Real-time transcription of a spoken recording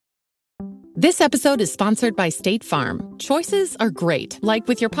This episode is sponsored by State Farm. Choices are great. Like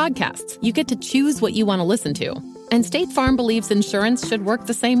with your podcasts, you get to choose what you want to listen to. And State Farm believes insurance should work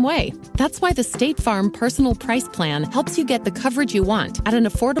the same way. That's why the State Farm Personal Price Plan helps you get the coverage you want at an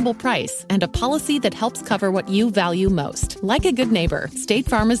affordable price and a policy that helps cover what you value most. Like a good neighbor, State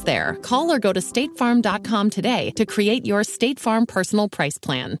Farm is there. Call or go to statefarm.com today to create your State Farm Personal Price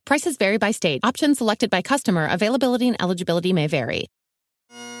Plan. Prices vary by state. Options selected by customer. Availability and eligibility may vary.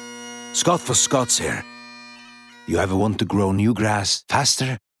 Scott for Scots here. You ever want to grow new grass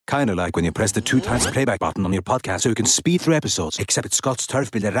faster? Kinda like when you press the 2 times playback button on your podcast so you can speed through episodes. Except with Scott's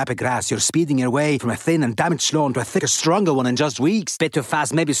Turf Builder Rapid Grass, you're speeding your way from a thin and damaged lawn to a thicker, stronger one in just weeks. Bit too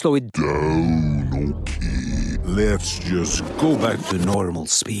fast, maybe slow it down, okay. Let's just go back to normal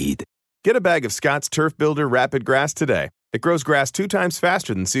speed. Get a bag of Scott's Turf Builder Rapid Grass today. It grows grass 2 times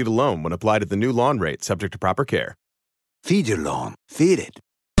faster than seed alone when applied at the new lawn rate, subject to proper care. Feed your lawn. Feed it.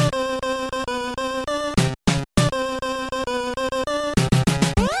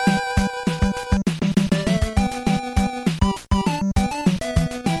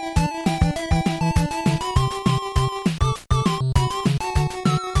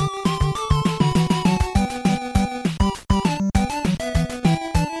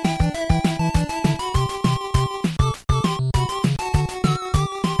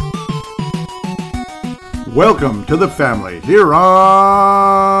 Welcome to the family here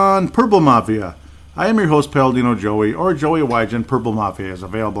on Purple Mafia. I am your host, Paladino Joey, or Joey Wygen. Purple Mafia is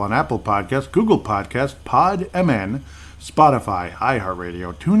available on Apple Podcasts, Google Podcasts, PodMN, Spotify,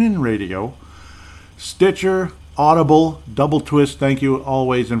 iHeartRadio, TuneIn Radio, Stitcher, Audible, Double Twist. Thank you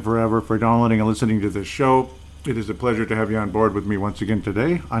always and forever for downloading and listening to this show. It is a pleasure to have you on board with me once again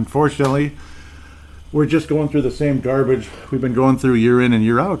today. Unfortunately, we're just going through the same garbage we've been going through year in and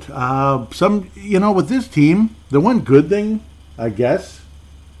year out. With this team, the one good thing, I guess,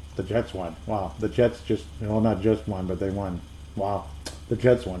 the Jets won. Wow, the Jets not just won, but they won. Wow, the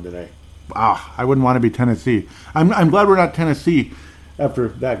Jets won today. Wow, I wouldn't want to be Tennessee. I'm glad we're not Tennessee after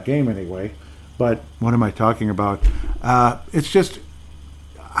that game anyway. But what am I talking about? It's just,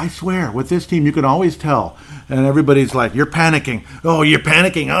 I swear, with this team, you can always tell. And everybody's like, you're panicking. Oh, you're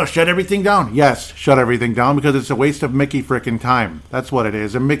panicking. Oh, shut everything down. Yes, shut everything down because it's a waste of Mickey frickin' time. That's what it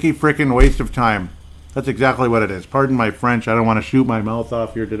is. A Mickey frickin' waste of time. That's exactly what it is. Pardon my French. I don't want to shoot my mouth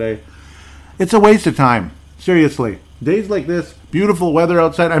off here today. It's a waste of time. Seriously. Days like this, beautiful weather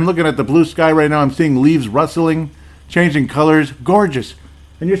outside. I'm looking at the blue sky right now. I'm seeing leaves rustling, changing colors. Gorgeous.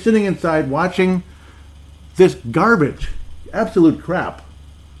 And you're sitting inside watching this garbage. Absolute crap.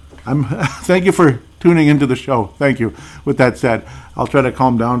 Thank you for tuning into the show. Thank you. With that said, I'll try to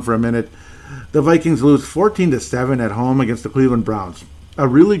calm down for a minute. The Vikings lose 14-7 at home against the Cleveland Browns. A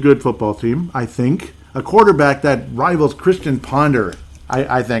really good football team, I think. A quarterback that rivals Christian Ponder,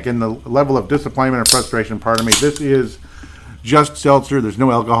 I think, in the level of disappointment and frustration. Pardon me. This is just seltzer. There's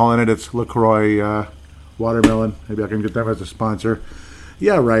no alcohol in it. It's LaCroix watermelon. Maybe I can get them as a sponsor.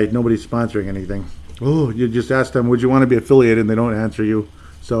 Yeah, right. Nobody's sponsoring anything. Oh, you just ask them, would you want to be affiliated? And they don't answer you.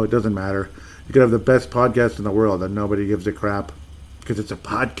 So it doesn't matter. You could have the best podcast in the world and nobody gives a crap because it's a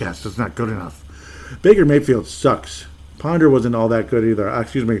podcast. It's not good enough. Baker Mayfield sucks. Ponder wasn't all that good either.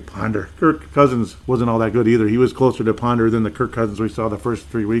 Ponder. Kirk Cousins wasn't all that good either. He was closer to Ponder than the Kirk Cousins we saw the first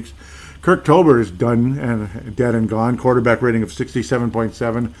 3 weeks. Kirk Tober is done and dead and gone. Quarterback rating of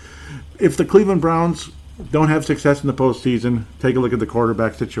 67.7. If the Cleveland Browns don't have success in the postseason, take a look at the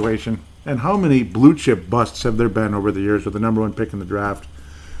quarterback situation. And how many blue chip busts have there been over the years with the number 1 pick in the draft?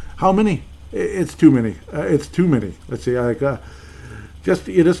 How many? It's too many. It's too many. Let's see. You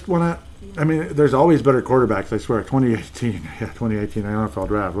just want to. I mean, there's always better quarterbacks. I swear. 2018 NFL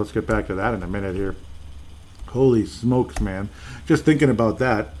draft. Let's get back to that in a minute here. Holy smokes, man! Just thinking about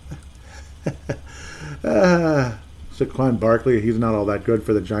that. Saquon Barkley. He's not all that good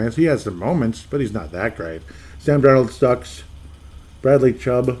for the Giants. He has some moments, but he's not that great. Sam Darnold sucks. Bradley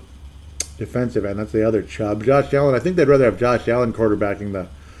Chubb, defensive end. That's the other Chubb. Josh Allen. I think they'd rather have Josh Allen quarterbacking the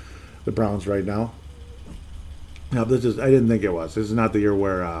Browns right now. Now, I didn't think it was. This is not the year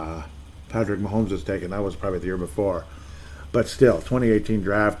where Patrick Mahomes was taken. That was probably the year before. But still, 2018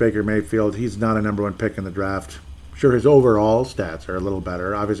 draft, Baker Mayfield, he's not a number 1 pick in the draft. Sure, his overall stats are a little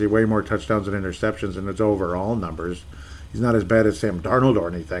better. Obviously, way more touchdowns and interceptions in his overall numbers. He's not as bad as Sam Darnold or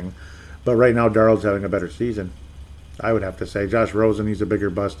anything. But right now, Darnold's having a better season. I would have to say. Josh Rosen, he's a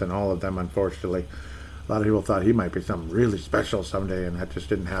bigger bust than all of them, unfortunately. A lot of people thought he might be something really special someday, and that just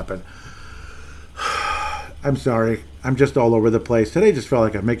didn't happen. I'm sorry. I'm just all over the place. Today just felt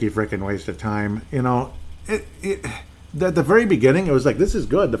like a Mickey frickin' waste of time. You know, at the very beginning, it was like, this is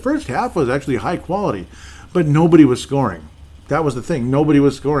good. The first half was actually high quality, but nobody was scoring. That was the thing. Nobody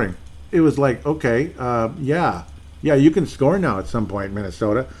was scoring. it was like, okay, yeah, you can score now at some point,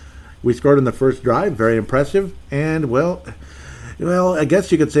 Minnesota. We scored in the first drive, very impressive, and well, I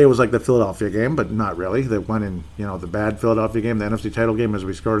guess you could say it was like the Philadelphia game, but not really. They won in, the bad Philadelphia game, the NFC title game, as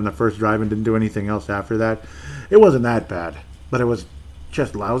we scored in the first drive and didn't do anything else after that. It wasn't that bad, but it was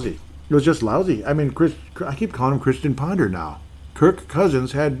just lousy. It was just lousy. I mean, I keep calling him Christian Ponder now. Kirk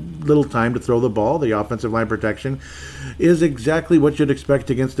Cousins had little time to throw the ball. The offensive line protection is exactly what you'd expect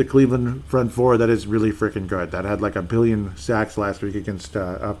against the Cleveland front four that is really freaking good. That had like 1 billion sacks last week against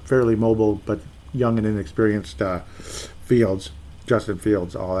a fairly mobile but young and inexperienced Justin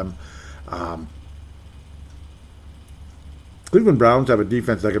Fields, all of them. Cleveland Browns have a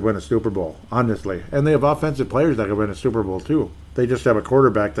defense that could win a Super Bowl, honestly. And they have offensive players that could win a Super Bowl, too. They just have a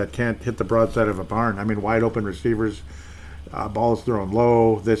quarterback that can't hit the broadside of a barn. I mean, wide open receivers. Ball is thrown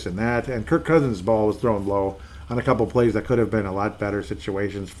low, this and that. And Kirk Cousins' ball was thrown low on a couple plays that could have been a lot better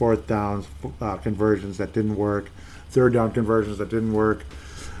situations. Fourth downs, conversions that didn't work. Third down conversions that didn't work.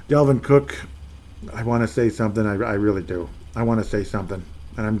 Dalvin Cook, I want to say something. I really do. I want to say something.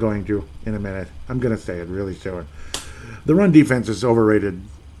 And I'm going to in a minute. I'm going to say it really soon. The run defense is overrated,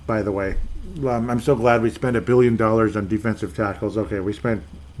 by the way. I'm so glad we spent $1 billion on defensive tackles. Okay, we spent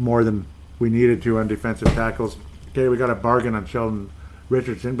more than we needed to on defensive tackles. Okay, we got a bargain on Sheldon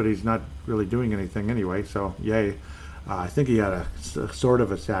Richardson, but he's not really doing anything anyway, so yay. I think he had a sort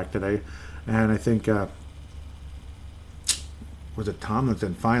of a sack today, and I think, was it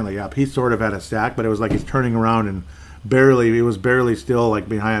Tomlinson finally up? He sort of had a sack, but it was like he's turning around and he was barely still like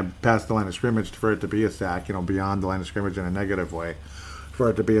past the line of scrimmage for it to be a sack, beyond the line of scrimmage in a negative way, for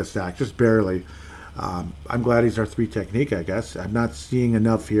it to be a sack, just barely. I'm glad he's our 3 technique, I guess. I'm not seeing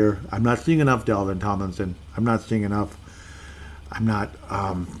enough here. I'm not seeing enough Dalvin Tomlinson. I'm not seeing enough.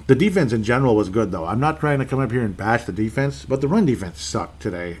 The defense in general was good, though. I'm not trying to come up here and bash the defense, but the run defense sucked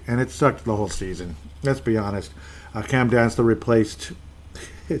today, and it sucked the whole season. Let's be honest. Cam Dantzler replaced.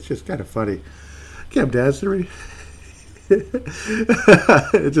 It's just kind of funny. Cam Dantzler.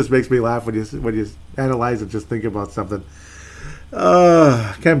 It just makes me laugh when you analyze and just think about something.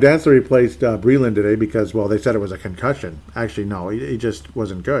 Cam Dantzler replaced Breeland today because, they said it was a concussion. Actually, no, he just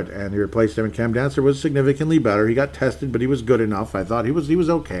wasn't good, and he replaced him. And Cam Dantzler was significantly better. He got tested, but he was good enough. I thought he was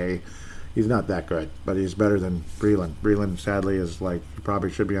okay. He's not that good, but he's better than Breeland. Breeland, sadly, is he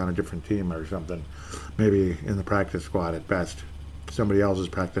probably should be on a different team or something. Maybe in the practice squad at best. Somebody else's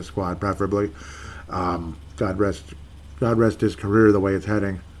practice squad, preferably. God rest his career the way it's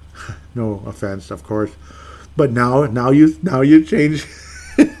heading. No offense, of course. But now you change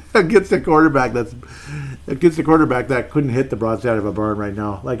against a quarterback that couldn't hit the broadside of a barn right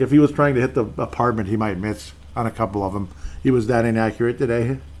now. Like if he was trying to hit the apartment, he might miss on a couple of them. He was that inaccurate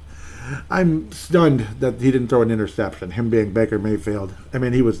today. I'm stunned that he didn't throw an interception. Him being Baker Mayfield. I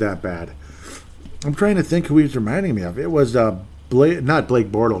mean, he was that bad. I'm trying to think who he was reminding me of. It was not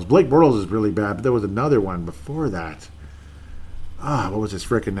Blake Bortles. Blake Bortles is really bad, but there was another one before that. What was his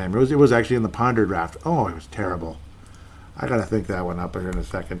frickin' name? It was actually in the Ponder draft. Oh, it was terrible. I got to think that one up here in a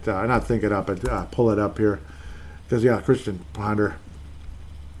second. Not think it up, but pull it up here. Because, Christian Ponder.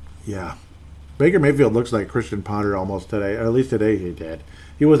 Yeah. Baker Mayfield looks like Christian Ponder almost today. Or at least today he did.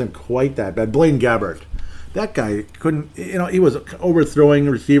 He wasn't quite that bad. Blaine Gabbert. That guy couldn't, he was overthrowing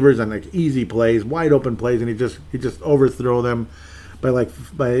receivers on easy plays, wide open plays, and he just overthrew them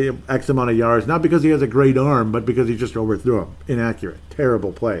by X amount of yards, not because he has a great arm, but because he just overthrew him. Inaccurate,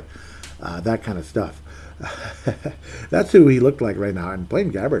 terrible play, that kind of stuff. That's who he looked like right now. And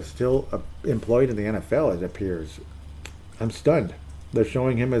Blaine Gabbert's still employed in the NFL, it appears. I'm stunned. They're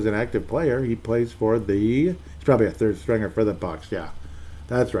showing him as an active player. He plays for he's probably a third stringer for the Bucs. Yeah,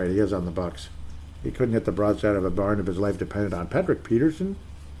 that's right. He is on the Bucs. He couldn't hit the broadside of a barn if his life depended on. Patrick Peterson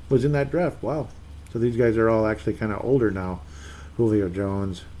was in that draft. Wow. So these guys are all actually kind of older now. Julio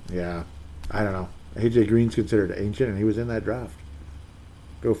Jones, yeah, I don't know. A.J. Green's considered ancient, and he was in that draft.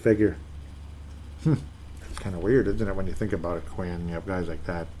 Go figure. It's kind of weird, isn't it, when you think about it, Quinn? You have guys like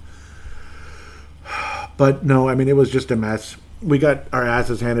that. But, no, I mean, it was just a mess. We got our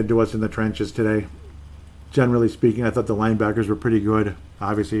asses handed to us in the trenches today. Generally speaking, I thought the linebackers were pretty good.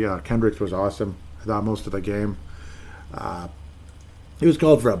 Obviously, Kendricks was awesome. I thought most of the game. He was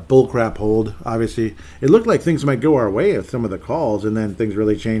called for a bullcrap hold, obviously. It looked like things might go our way with some of the calls, and then things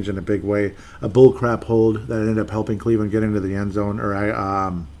really changed in a big way. A bullcrap hold that ended up helping Cleveland get into the end zone,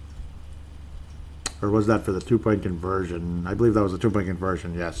 or was that for the 2-point conversion? I believe that was a 2-point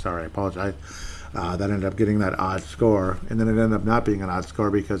conversion. Yes, sorry, I apologize. That ended up getting that odd score, and then it ended up not being an odd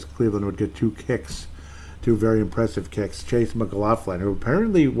score because Cleveland would get 2 very impressive kicks. Chase McLaughlin, who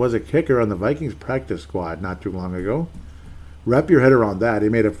apparently was a kicker on the Vikings practice squad not too long ago. Wrap your head around that. He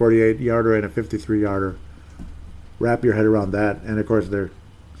made a 48-yarder and a 53-yarder. Wrap your head around that. And, of course, their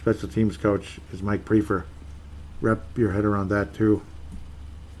special teams coach is Mike Prefer. Wrap your head around that, too.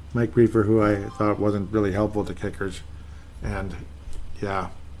 Mike Prefer, who I thought wasn't really helpful to kickers. And, yeah,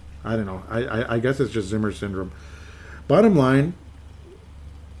 I don't know. I guess it's just Zimmer syndrome. Bottom line,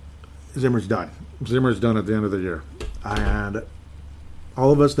 Zimmer's done. Zimmer's done at the end of the year. And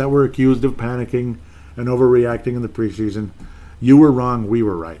all of us that were accused of panicking and overreacting in the preseason, you were wrong, we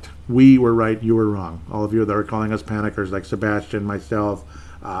were right. We were right, you were wrong. All of you that are calling us panickers, like Sebastian, myself,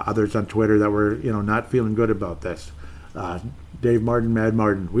 others on Twitter that were, not feeling good about this. Dave Martin, Mad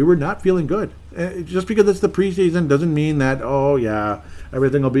Martin, we were not feeling good. Just because it's the preseason doesn't mean that,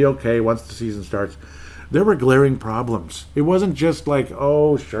 everything will be okay once the season starts. There were glaring problems. It wasn't just like,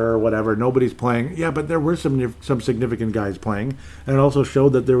 sure, whatever, nobody's playing. Yeah, but there were some significant guys playing, and it also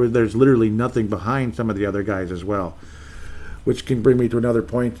showed that there's literally nothing behind some of the other guys as well, which can bring me to another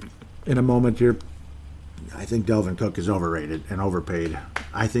point in a moment here. I think Dalvin Cook is overrated and overpaid.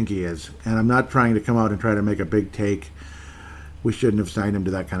 I think he is, and I'm not trying to come out and try to make a big take. We shouldn't have signed him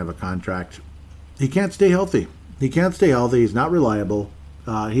to that kind of a contract. He can't stay healthy. He's not reliable.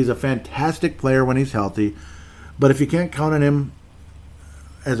 He's a fantastic player when he's healthy, but if you can't count on him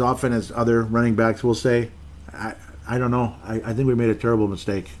as often as other running backs will say, I don't know. I think we made a terrible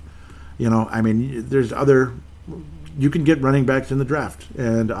mistake. There's other. You can get running backs in the draft,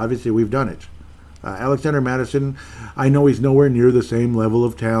 and obviously we've done it. Alexander Mattison, I know he's nowhere near the same level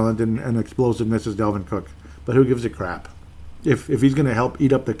of talent and explosiveness as Dalvin Cook, but who gives a crap? If he's going to help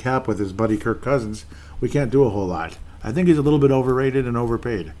eat up the cap with his buddy Kirk Cousins, we can't do a whole lot. I think he's a little bit overrated and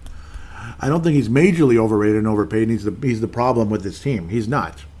overpaid. I don't think he's majorly overrated and overpaid. He's the problem with this team. He's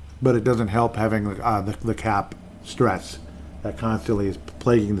not. But it doesn't help having the cap stress that constantly is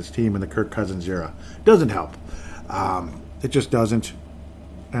plaguing this team in the Kirk Cousins era. It doesn't help. It just doesn't.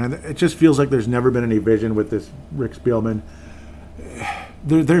 And it just feels like there's never been any vision with this Rick Spielman.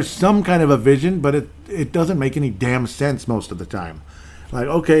 There's some kind of a vision, but it doesn't make any damn sense most of the time. Like,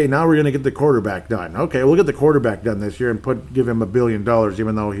 okay, now we're going to get the quarterback done. Okay, we'll get the quarterback done this year and give him $1 billion,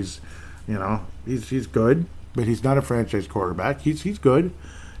 even though he's good, but he's not a franchise quarterback. He's good.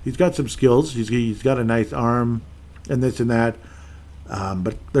 He's got some skills. He's got a nice arm and this and that.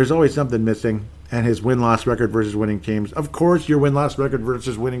 But there's always something missing. And his win-loss record versus winning teams. Of course, your win-loss record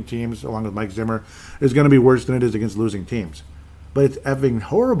versus winning teams, along with Mike Zimmer, is going to be worse than it is against losing teams. But it's effing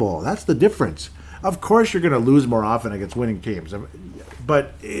horrible. That's the difference. Of course, you're going to lose more often against winning teams.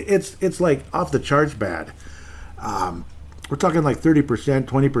 But it's like off the charts bad. We're talking like 30%,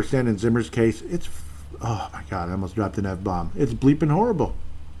 20% in Zimmer's case. It's, oh my God, I almost dropped an F-bomb. It's bleeping horrible.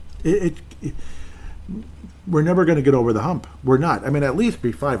 We're never going to get over the hump. We're not. I mean, at least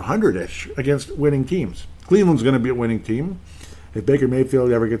be 500-ish against winning teams. Cleveland's going to be a winning team. If Baker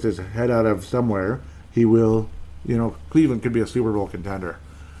Mayfield ever gets his head out of somewhere, he will. Cleveland could be a Super Bowl contender.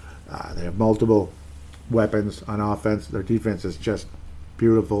 They have multiple weapons on offense. Their defense is just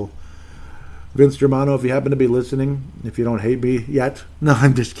beautiful. Vince Germano, if you happen to be listening, if you don't hate me yet. No,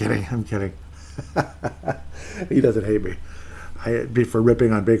 I'm just kidding. I'm kidding. He doesn't hate me. For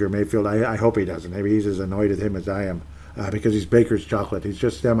ripping on Baker Mayfield. I hope he doesn't. Maybe he's as annoyed at him as I am, because he's Baker's chocolate. He's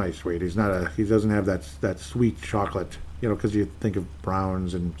just semi-sweet. He doesn't have that sweet chocolate. Because you think of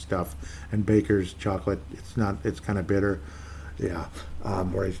Browns and stuff, and Baker's chocolate. It's kind of bitter. Yeah,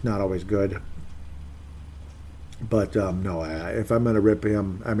 where he's not always good. But no, if I'm going to rip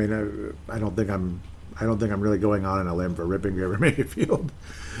him, I mean, I don't think I'm really going on a limb for ripping Baker Mayfield,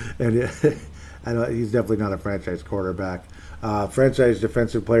 and he's definitely not a franchise quarterback. Franchise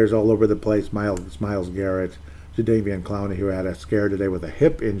defensive players all over the place. Myles Garrett, Jadeveon Clowney, who had a scare today with a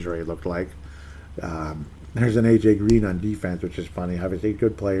hip injury, it looked like. There's an A.J. Green on defense, which is funny. Obviously,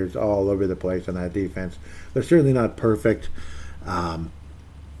 good players all over the place on that defense. They're certainly not perfect. The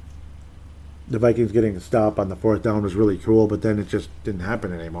Vikings getting a stop on the fourth down was really cool, but then it just didn't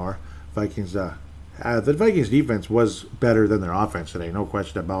happen anymore. The Vikings defense was better than their offense today, no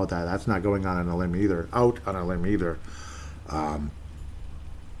question about that. That's not going out on a limb either.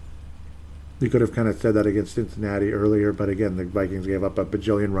 You could have kind of said that against Cincinnati earlier, but again, the Vikings gave up a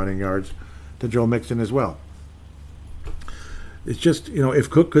bajillion running yards to Joe Mixon as well. It's just, if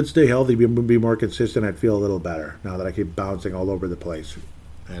Cook could stay healthy, be more consistent, I'd feel a little better now that I keep bouncing all over the place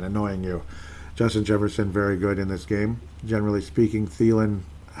and annoying you. Justin Jefferson, very good in this game. Generally speaking, Thielen,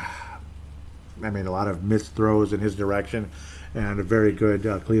 a lot of missed throws in his direction, and a very good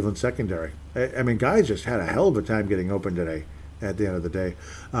Cleveland secondary. Guys just had a hell of a time getting open today at the end of the day.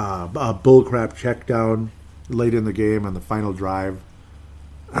 A bullcrap check down late in the game on the final drive.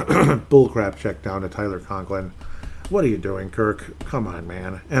 Bullcrap check down to Tyler Conklin. what are you doing, Kirk? Come on,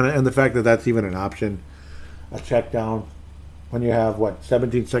 man. And the fact that that's even an option, a check down, when you have,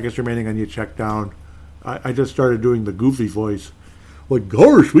 17 seconds remaining on your check down. I just started doing the goofy voice. Like,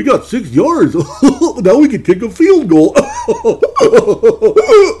 gosh, we got 6 yards. Now we can kick a field goal.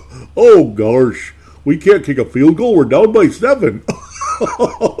 Oh, gosh. We can't kick a field goal. We're down by 7.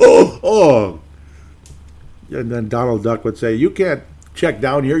 Oh. And then Donald Duck would say, you can't check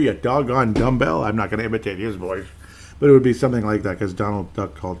down here, you doggone dumbbell. I'm not going to imitate his voice. But it would be something like that, because Donald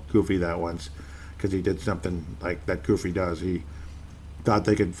Duck called Goofy that once, because he did something like that Goofy does. He thought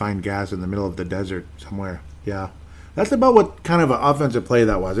they could find gas in the middle of the desert somewhere. Yeah. That's about what kind of an offensive play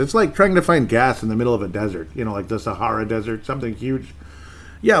that was. It's like trying to find gas in the middle of a desert, like the Sahara Desert, something huge.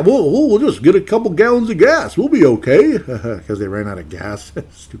 Yeah, we'll just get a couple gallons of gas. We'll be okay. Because they ran out of gas.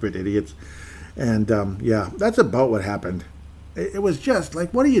 Stupid idiots. And, that's about what happened. It was just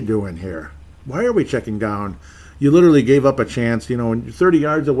like, what are you doing here? Why are we checking down? You literally gave up a chance, 30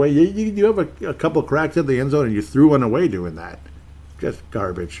 yards away. You have a couple cracks at the end zone, and you threw one away doing that. Just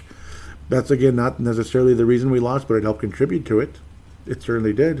garbage. That's, again, not necessarily the reason we lost, but it helped contribute to it. It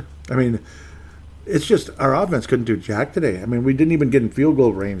certainly did. I mean, it's just our offense couldn't do jack today. I mean, we didn't even get in field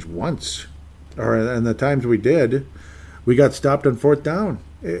goal range once. And the times we did, we got stopped on 4th down.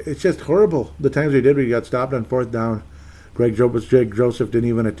 It's just horrible. The times we did, we got stopped on 4th down. Greg Joseph didn't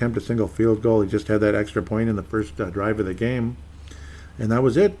even attempt a single field goal. He just had that extra point in the first drive of the game. And that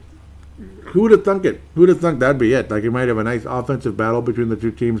was it. Who would have thunk it? Who would have thunk that'd be it? Like, you might have a nice offensive battle between the two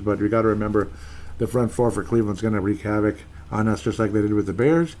teams, but you got to remember the front four for Cleveland's going to wreak havoc on us just like they did with the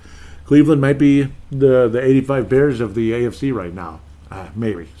Bears. Cleveland might be the 85 Bears of the AFC right now.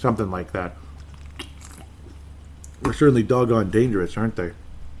 Maybe. Something like that. They're certainly doggone dangerous, aren't they?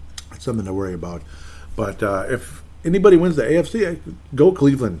 It's something to worry about. But if anybody wins the AFC, go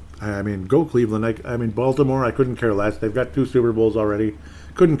Cleveland. I mean, go Cleveland. I mean, Baltimore, I couldn't care less. They've got 2 Super Bowls already.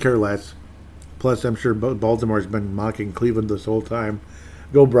 Couldn't care less. Plus, I'm sure Baltimore's been mocking Cleveland this whole time.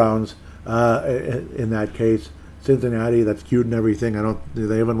 Go Browns. In that case, Cincinnati, that's cute and everything.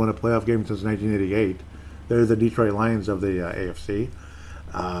 They haven't won a playoff game since 1988. They're the Detroit Lions of the AFC,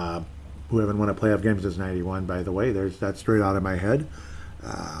 who haven't won a playoff game since 91, by the way. That's straight out of my head.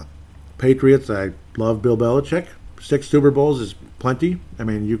 Patriots, I love Bill Belichick. 6 Super Bowls is plenty. I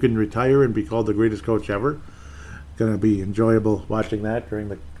mean, you can retire and be called the greatest coach ever. Going to be enjoyable watching that during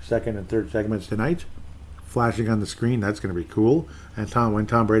the second and third segments tonight. Flashing on the screen, that's going to be cool. And when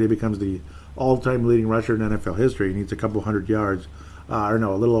Tom Brady becomes the all-time leading rusher in NFL history, he needs a couple hundred yards, a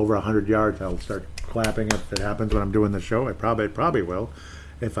little over 100 yards. I'll start clapping if it happens when I'm doing the show. I probably will,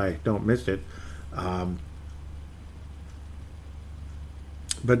 if I don't miss it.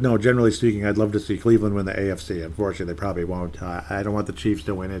 But no, generally speaking, I'd love to see Cleveland win the AFC. Unfortunately, they probably won't. I don't want the Chiefs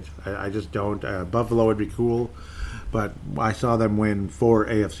to win it. I just don't. Buffalo would be cool, but I saw them win 4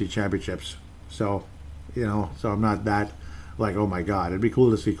 AFC championships. So, so I'm not that like, oh my God. It'd be cool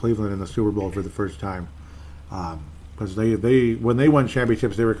to see Cleveland in the Super Bowl for the first time. Because they when they won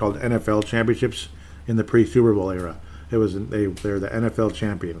championships, they were called NFL championships in the pre-Super Bowl era. They're the NFL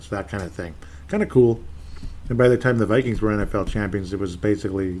champions, that kind of thing. Kind of cool. And by the time the Vikings were NFL champions, it was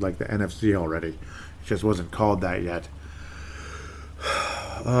basically like the NFC already. It just wasn't called that yet.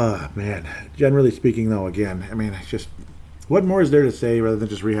 Man. Generally speaking, though, again, I mean, it's just, what more is there to say rather than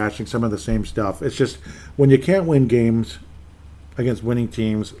just rehashing some of the same stuff? It's just, when you can't win games against winning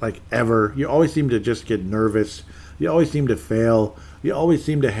teams, like ever, you always seem to just get nervous. You always seem to fail. You always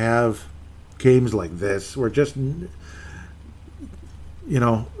seem to have games like this where just, a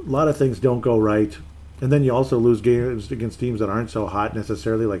lot of things don't go right. And then you also lose games against teams that aren't so hot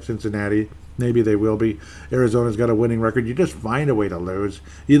necessarily, like Cincinnati. Maybe they will be. Arizona's got a winning record. You just find a way to lose.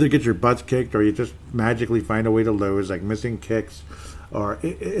 You either get your butts kicked or you just magically find a way to lose, like missing kicks. Or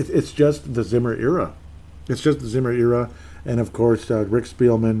it's just the Zimmer era. It's just the Zimmer era. And, of course, Rick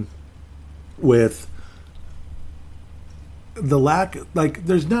Spielman with the lack, like,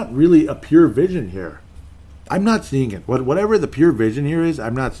 there's not really a pure vision here. I'm not seeing it. Whatever the pure vision here is,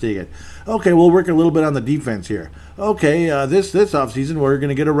 I'm not seeing it. Okay, we'll work a little bit on the defense here. Okay, this offseason we're going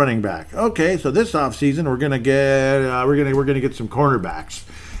to get a running back. Okay, so this offseason we're going to get we're going to get some cornerbacks.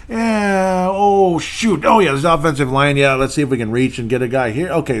 Oh shoot. Oh yeah, this offensive line. Yeah, let's see if we can reach and get a guy here.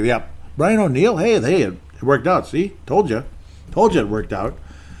 Okay, yeah. Brian O'Neill. Hey, it worked out. See, told you it worked out.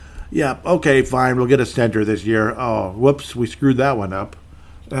 Yeah. Okay, fine. We'll get a center this year. Oh, whoops, we screwed that one up.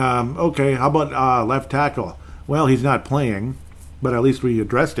 Okay, how about left tackle? Well, he's not playing, but at least we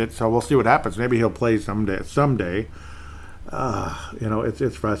addressed it, so we'll see what happens. Maybe he'll play someday.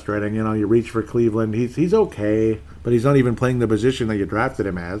 It's frustrating. You reach for Cleveland. He's okay, but he's not even playing the position that you drafted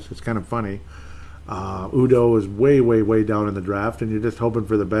him as. It's kind of funny. Udo is way, way, way down in the draft, and you're just hoping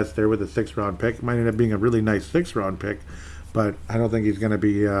for the best there with a 6th-round pick. It might end up being a really nice 6th-round pick, but I don't think he's going to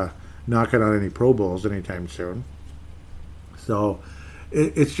be knocking on any Pro Bowls anytime soon. So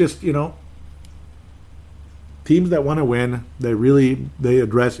it's just, teams that want to win, they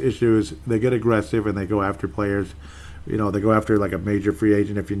address issues, they get aggressive, and they go after players. They go after like a major free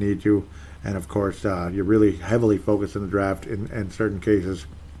agent if you need to. And, of course, you're really heavily focused in the draft in certain cases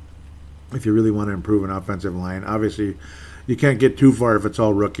if you really want to improve an offensive line. Obviously, you can't get too far if it's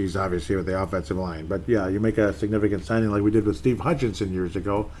all rookies, obviously, with the offensive line. But, yeah, you make a significant signing like we did with Steve Hutchinson years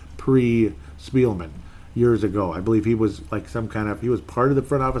ago, pre-Spielman years ago. I believe he was like he was part of the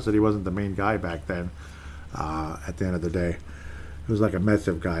front office, and he wasn't the main guy back then at the end of the day. It was like a mess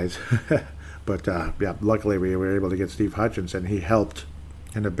of guys. But, luckily we were able to get Steve Hutchinson. He helped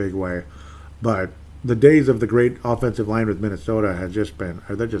in a big way. But the days of the great offensive line with Minnesota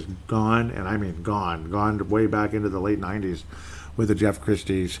they're just gone, and I mean gone way back into the late 90s with the Jeff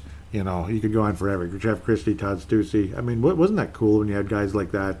Christies. You could go on forever. Jeff Christie, Todd Stussy. I mean, wasn't that cool when you had guys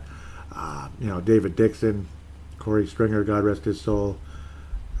like that? David Dixon, Corey Stringer, God rest his soul.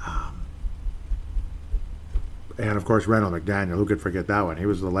 And, of course, Randall McDaniel. Who could forget that one? He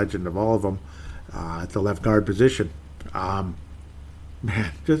was the legend of all of them at the left guard position.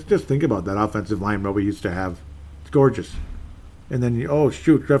 Man, just think about that offensive line, what we used to have. It's gorgeous. And then,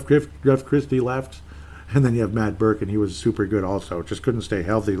 Jeff Christie left. And then you have Matt Burke, and he was super good also. Just couldn't stay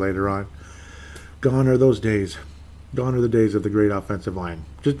healthy later on. Gone are those days. Gone are the days of the great offensive line.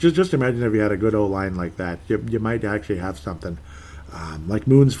 Just imagine if you had a good O-line like that. You might actually have something. Like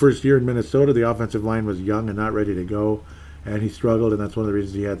Moon's first year in Minnesota, the offensive line was young and not ready to go. And he struggled, and that's one of the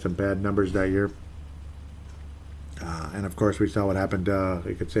reasons he had some bad numbers that year. And, of course, we saw what happened,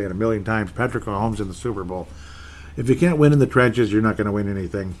 you could say it a million times, Patrick Mahomes in the Super Bowl. If you can't win in the trenches, you're not going to win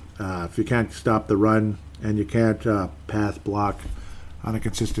anything. If you can't stop the run and you can't pass block on a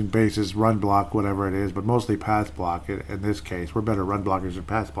consistent basis, run block, whatever it is, but mostly pass block in this case. We're better run blockers than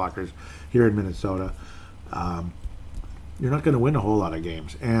pass blockers here in Minnesota. You're not going to win a whole lot of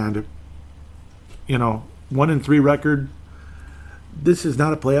games. And, 1-3 record, this is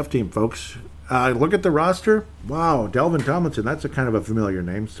not a playoff team, folks. Look at the roster. Wow, Delvin Tomlinson, that's a kind of a familiar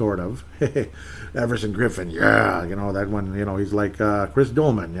name, sort of. Everson Griffin, yeah, that one, he's like Chris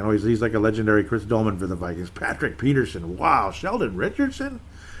Dolman. He's like a legendary Chris Dolman for the Vikings. Patrick Peterson, wow. Sheldon Richardson?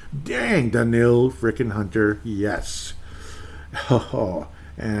 Dang, Daniil frickin' Hunter, yes. Oh,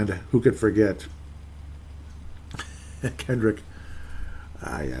 and who could forget Kendrick?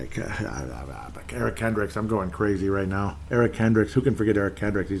 Eric Kendricks, I'm going crazy right now. Eric Kendricks, who can forget Eric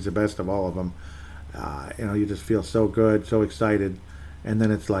Kendricks? He's the best of all of them. You just feel so good, so excited, and then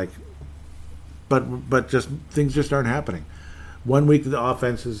it's like, but just things just aren't happening. One week the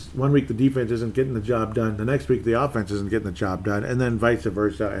defense isn't getting the job done. The next week the offense isn't getting the job done, and then vice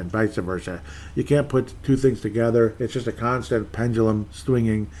versa. You can't put two things together. It's just a constant pendulum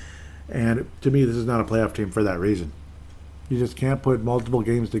swinging, and to me, this is not a playoff team for that reason. You just can't put multiple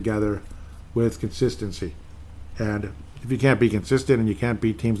games together with consistency. And if you can't be consistent and you can't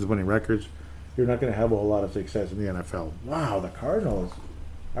beat teams with winning records, you're not going to have a whole lot of success in the NFL. Wow, the Cardinals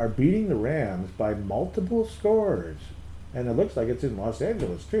are beating the Rams by multiple scores. And it looks like it's in Los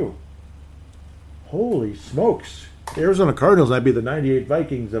Angeles, too. Holy smokes. The Arizona Cardinals might be the 98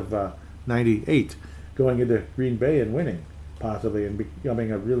 Vikings of 98, going into Green Bay and winning, possibly, and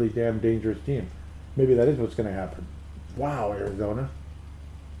becoming a really damn dangerous team. Maybe that is what's going to happen. Wow, Arizona.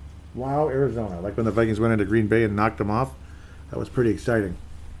 Like when the Vikings went into Green Bay and knocked them off, that was pretty exciting.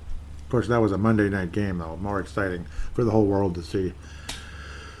 Of course, that was a Monday night game, though. More exciting for the whole world to see.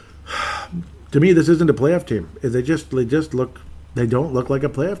 To me, this isn't a playoff team. They don't look like a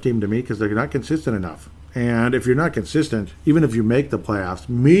playoff team to me because they're not consistent enough. And if you're not consistent, even if you make the playoffs,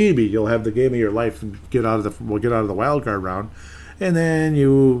 maybe you'll have the game of your life and get out of the wild card round, and then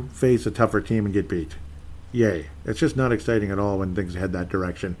you face a tougher team and get beat. Yay. It's just not exciting at all when things head that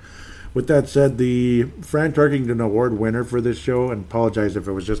direction. With that said, the Fran Tarkington Award winner for this show, and apologize if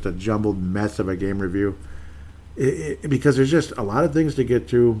it was just a jumbled mess of a game review, because there's just a lot of things to get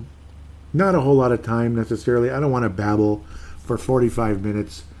to, not a whole lot of time necessarily. I don't want to babble for 45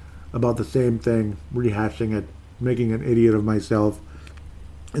 minutes about the same thing, rehashing it, making an idiot of myself,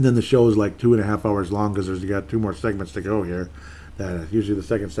 and then the show is like 2.5 hours long because you got 2 more segments to go here. Usually the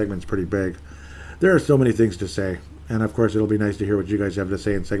second segment's pretty big. There are so many things to say, and of course it'll be nice to hear what you guys have to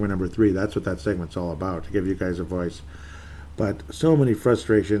say in segment number 3. That's what that segment's all about, to give you guys a voice. But so many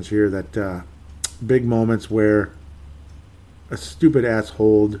frustrations here that big moments where a stupid ass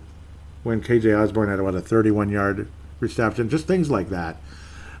hold when KJ Osborne had a 31-yard reception, just things like that.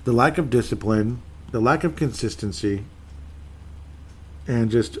 The lack of discipline, the lack of consistency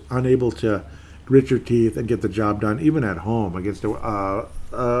and just unable to grit your teeth and get the job done, even at home against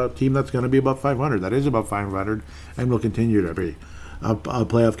a team that's going to be above 500. That is above 500 and will continue to be a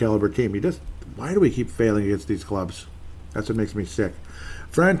playoff caliber team. Why do we keep failing against these clubs? That's what makes me sick.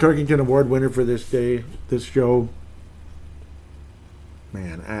 Fran Tarkington Award winner for this show.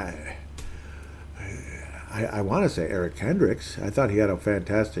 Man, I want to say Eric Kendricks. I thought he had a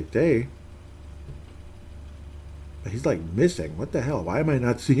fantastic day. But he's like missing. What the hell? Why am I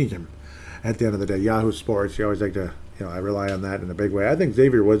not seeing him at the end of the day? Yahoo Sports, you always like to, I rely on that in a big way. I think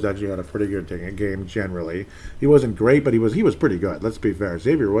Xavier Woods actually had a pretty good game generally. He wasn't great, but he was pretty good. Let's be fair.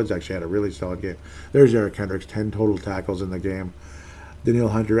 Xavier Woods actually had a really solid game. There's Eric Kendricks, 10 total tackles in the game. Daniil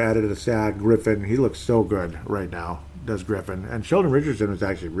Hunter added a sack. Griffin, he looks so good right now, does Griffin. And Sheldon Richardson was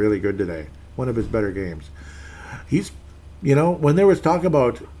actually really good today. One of his better games. He's, when there was talk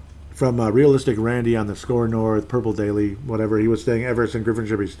about from Realistic Randy on the Score North, Purple Daily, whatever, he was saying Everson Griffin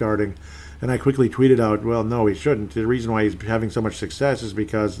should be starting. And I quickly tweeted out, well, no, he shouldn't. The reason why he's having so much success is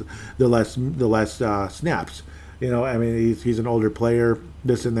because the less snaps. He's an older player,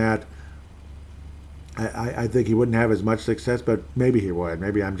 this and that. I think he wouldn't have as much success, but maybe he would.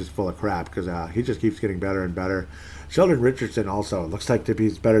 Maybe I'm just full of crap because he just keeps getting better and better. Sheldon Richardson also looks like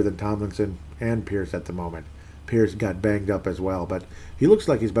he's better than Tomlinson and Pierce at the moment. Pierce got banged up as well, but he looks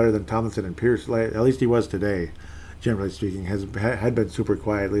like he's better than Tomlinson and Pierce. At least he was today, generally speaking. Had been super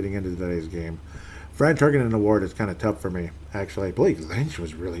quiet leading into today's game. Fran Tarkington Award is kind of tough for me, actually. Blake Lynch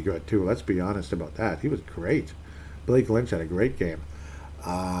was really good, too. Let's be honest about that. He was great. Blake Lynch had a great game.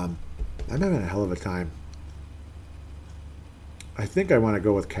 I'm having a hell of a time. I think I want to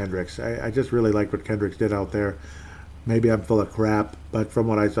go with Kendricks. I just really like what Kendricks did out there. Maybe I'm full of crap, but from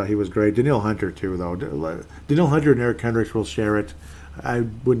what I saw, he was great. Daniil Hunter, too, though. Daniil Hunter and Eric Kendricks will share it. I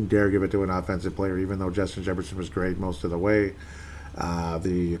wouldn't dare give it to an offensive player, even though Justin Jefferson was great most of the way.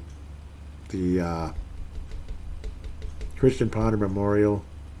 The Christian Ponder Memorial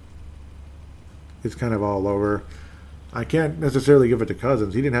is kind of all over. I can't necessarily give it to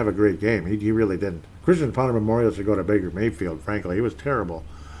Cousins. He didn't have a great game. He really didn't. Christian Ponder Memorial should go to Baker Mayfield, frankly. He was terrible.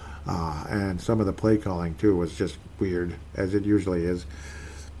 And some of the play calling, too, was just weird, as it usually is.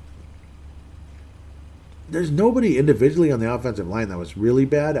 There's nobody individually on the offensive line that was really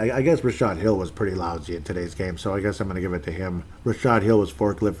bad. I guess Rashad Hill was pretty lousy in today's game, so I guess I'm going to give it to him. Rashad Hill was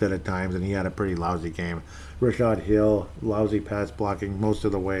forklifted at times, and he had a pretty lousy game. Rashad Hill, lousy pass blocking most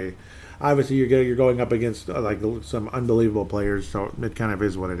of the way. Obviously, you're going up against some unbelievable players, so it kind of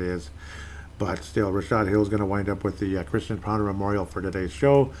is what it is. But still, Rashad Hill is going to wind up with the Christian Ponder Memorial for today's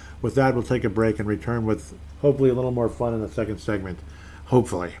show. With that, we'll take a break and return with hopefully a little more fun in the second segment.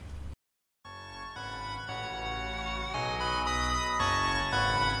 Hopefully.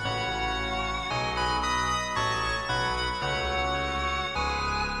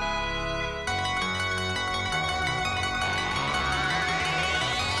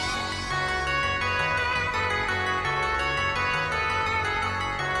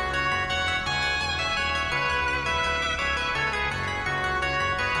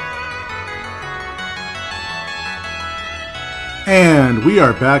 And we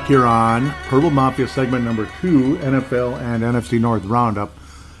are back here on Purple Mafia segment number 2, NFL and NFC North Roundup.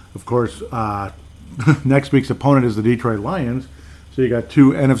 Of course, next week's opponent is the Detroit Lions. So you got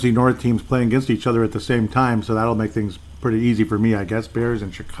two NFC North teams playing against each other at the same time. So that'll make things pretty easy for me, I guess. Bears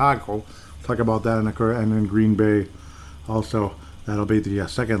and Chicago. Talk about that and in Green Bay. Also, that'll be the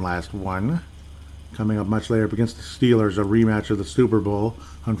second last one. Coming up much later up against the Steelers, a rematch of the Super Bowl.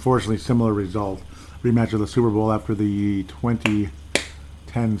 Unfortunately, similar result. Rematch of the Super Bowl after the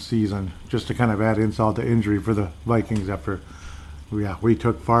 2010 season, just to kind of add insult to injury for the Vikings after we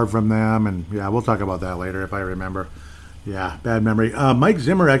took Favre from them, and we'll talk about that later if I remember. Bad memory. Mike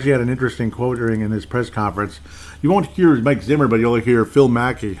Zimmer actually had an interesting quote during in his press conference. You won't hear Mike Zimmer, but you'll hear Phil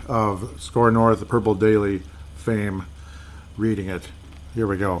Mackey of Score North, the Purple Daily fame, reading it. Here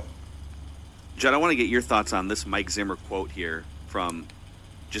we go. Judd, I want to get your thoughts on this Mike Zimmer quote here from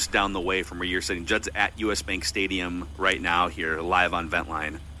just down the way from where you're sitting. Judd's at U.S. Bank Stadium right now here, live on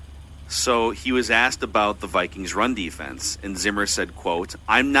Ventline. So he was asked about the Vikings' run defense, and Zimmer said, quote,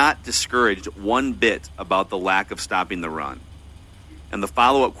 "I'm not discouraged one bit about the lack of stopping the run." And the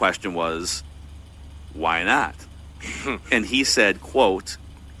follow-up question was, why not? And he said, quote,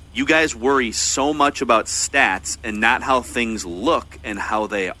 "You guys worry so much about stats and not how things look and how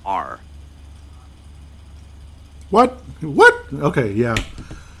they are." What? Okay, yeah.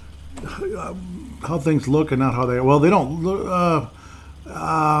 How things look and not how they... Well, they don't look...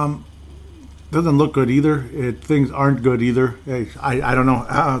 doesn't look good either. Things aren't good either. I don't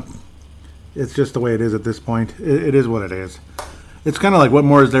know. It's just the way it is at this point. It is what it is. It's kind of like, what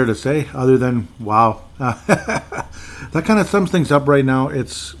more is there to say other than, wow. That kind of sums things up right now.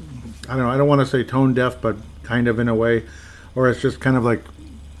 It's, I don't know, I don't want to say tone deaf, but kind of in a way. Or it's just kind of like,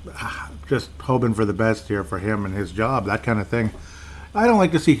 just hoping for the best here for him and his job, that kind of thing. I don't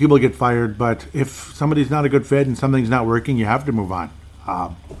like to see people get fired, but if somebody's not a good fit and something's not working, you have to move on.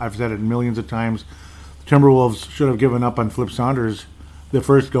 I've said it millions of times. The Timberwolves should have given up on Flip Saunders the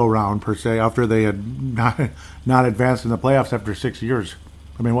first go-round, per se, after they had not advanced in the playoffs after 6 years.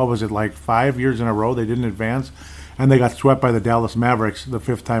 I mean, what was it, like 5 years in a row they didn't advance? And they got swept by the Dallas Mavericks the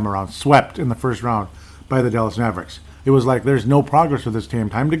fifth time around. Swept in the first round by the Dallas Mavericks. It was like, there's no progress with this team.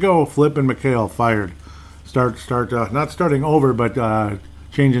 Time to go. Flip and McHale fired. Start not starting over, but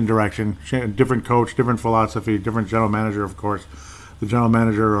changing direction. Different coach, different philosophy, different general manager, of course. The general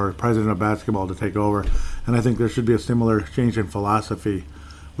manager or president of basketball to take over. And I think there should be a similar change in philosophy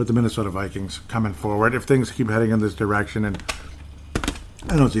with the Minnesota Vikings coming forward if things keep heading in this direction. And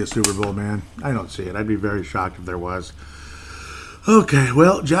I don't see a Super Bowl, man. I don't see it. I'd be very shocked if there was. Okay,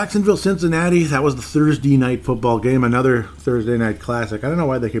 well, Jacksonville-Cincinnati, that was the Thursday night football game, another Thursday night classic. I don't know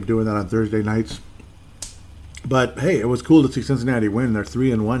why they keep doing that on Thursday nights. But, hey, it was cool to see Cincinnati win. They're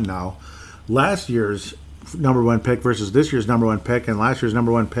 3-1 now. Last year's number one pick versus this year's number one pick, and last year's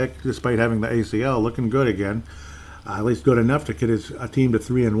number one pick, despite having the ACL, looking good again. At least good enough to get a team to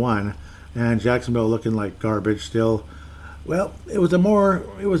 3-1. And Jacksonville looking like garbage still. Well, it was a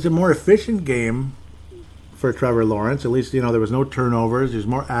more efficient game for Trevor Lawrence. At least, there was no turnovers. He was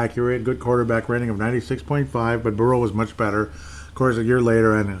more accurate, good quarterback rating of 96.5, but Burrow was much better. Of course, a year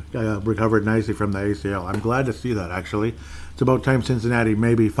later, and recovered nicely from the ACL. I'm glad to see that, actually. It's about time Cincinnati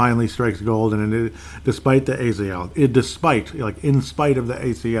maybe finally strikes gold, and despite the ACL, in spite of the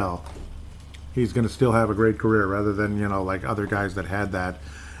ACL, he's going to still have a great career rather than, like other guys that had that,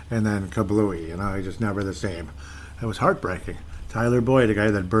 and then kablooey, he's just never the same. It was heartbreaking. Tyler Boyd, a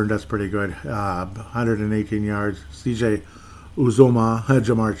guy that burned us pretty good, 118 yards. CJ Uzomah,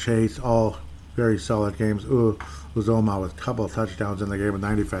 Jamar Chase, all very solid games. Uzomah with a couple of touchdowns in the game with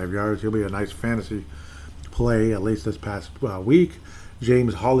 95 yards. He'll be a nice fantasy play, at least this past week.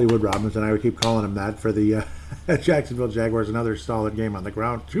 James Hollywood Robinson, I would keep calling him that, for the Jacksonville Jaguars. Another solid game on the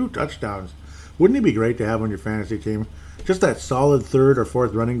ground. 2 touchdowns. Wouldn't it be great to have on your fantasy team? Just that solid third or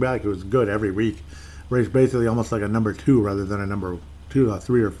fourth running back who was good every week. Where he's basically almost like a number 2 rather than a number 2,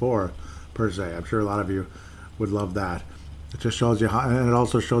 3 or 4 per se. I'm sure a lot of you would love that. It just shows you how, and it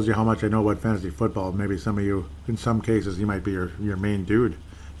also shows you how much I know about fantasy football. Maybe some of you, in some cases, he might be your main dude,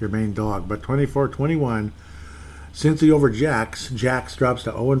 your main dog. But 24-21, Cincy over Jax. Jax drops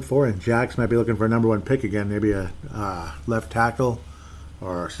to 0-4, and Jax might be looking for a number 1 pick again. Maybe a left tackle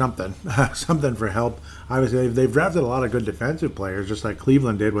or something, something for help. Obviously, they've drafted a lot of good defensive players, just like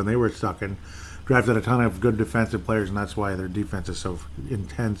Cleveland did when they were sucking. Drafted a ton of good defensive players, and that's why their defense is so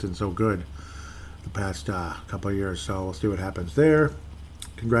intense and so good the past couple of years. So we'll see what happens there.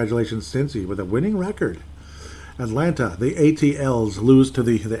 Congratulations, Cincy, with a winning record. Atlanta, the ATLs lose to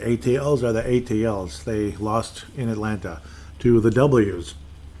the ATLs are the ATLs. They lost in Atlanta to the W's.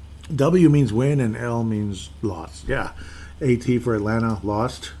 W means win, and L means loss. Yeah, AT for Atlanta,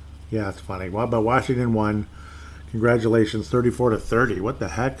 lost. Yeah, it's funny. But Washington won. Congratulations, 34-30. What the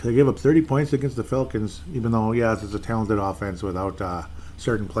heck? They gave up 30 points against the Falcons, even though, yes, it's a talented offense without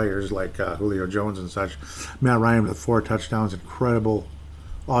certain players like Julio Jones and such. Matt Ryan with 4 touchdowns. Incredible,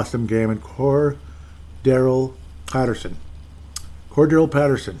 awesome game. And Cordero Patterson.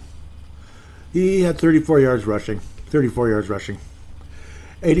 He had 84 yards rushing.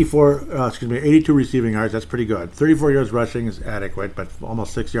 82 receiving yards. That's pretty good. 34 yards rushing is adequate, but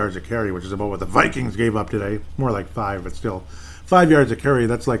almost 6 yards a carry, which is about what the Vikings gave up today. More like 5, but still. 5 yards a carry,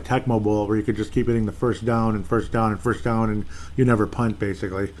 that's like Tecmo Bowl, where you could just keep hitting the first down, and you never punt,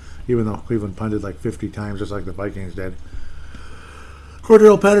 basically, even though Cleveland punted like 50 times, just like the Vikings did.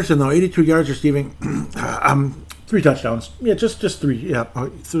 Cordero Patterson, though, 82 yards receiving, 3 touchdowns. Yeah, just 3. Yeah.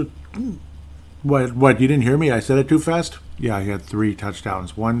 What, you didn't hear me? I said it too fast? Yeah, he had 3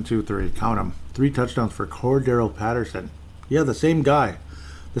 touchdowns. 1, 2, 3. Count them. 3 touchdowns for Cordero Patterson. Yeah, the same guy.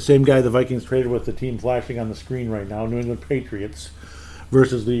 The same guy the Vikings traded with, the team flashing on the screen right now, New England Patriots,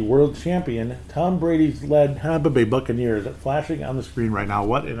 versus the world champion, Tom Brady's led Tampa Bay Buccaneers, flashing on the screen right now.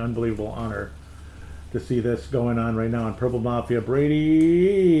 What an unbelievable honor to see this going on right now on Purple Mafia.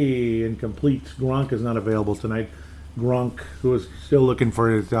 Brady incomplete. Gronk is not available tonight. Gronk, who is still looking for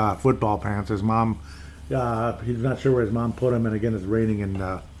his football pants. His mom, he's not sure where his mom put him, and again, it's raining in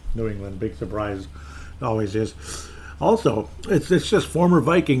New England. Big surprise, always is. Also, it's just former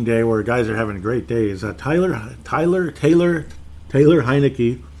Viking Day, where guys are having great days. Taylor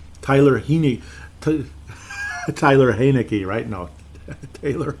Heineke Tyler Heineke, right? No,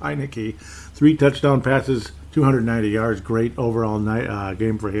 Taylor Heineke. 3 touchdown passes, 290 yards. Great overall night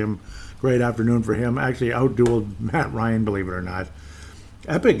game for him. Great afternoon for him. Actually outdueled Matt Ryan, believe it or not.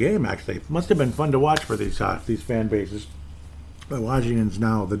 Epic game, actually. Must have been fun to watch for these fan bases. But Washington's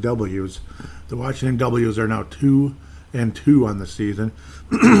now the W's. The Washington W's are now 2-2 on the season.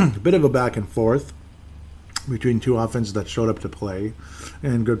 A bit of a back and forth between two offenses that showed up to play,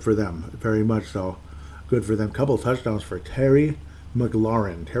 and good for them, very much so. Good for them. Couple touchdowns for Terry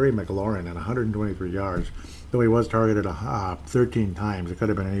McLaurin at 123 yards, though he was targeted 13 times. It could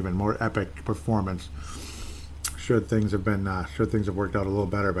have been an even more epic performance should things have worked out a little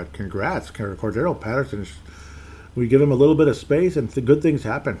better. But congrats, Cordero Patterson. We give him a little bit of space and good things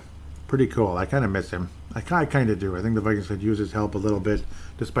happen. Pretty cool. I kind of miss him. I kind of do. I think the Vikings could use his help a little bit,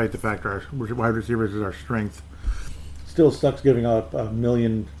 despite the fact our wide receivers is our strength. Still sucks giving up a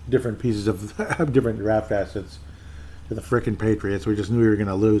million different pieces of different draft assets to the frickin' Patriots. We just knew we were going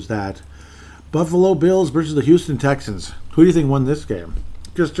to lose that. Buffalo Bills versus the Houston Texans. Who do you think won this game?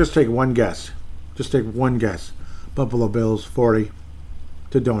 Just take one guess. Just take one guess. Buffalo Bills 40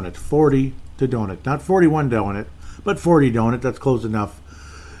 to donut. 40 to donut. Not 41 donut, but 40 donut. That's close enough.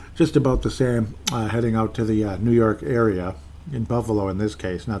 Just about the same heading out to the New York area, in Buffalo in this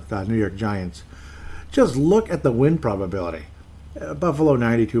case, not the New York Giants. Just look at the win probability. Buffalo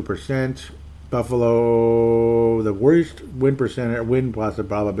 92%. Buffalo, the worst win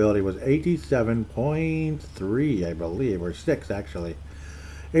probability was 87.3, I believe, or 6 actually.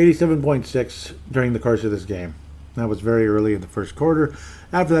 87.6 during the course of this game. That was very early in the first quarter.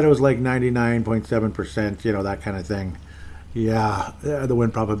 After that, it was like 99.7%, that kind of thing. Yeah, the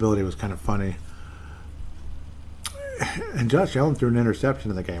win probability was kind of funny. And Josh Allen threw an interception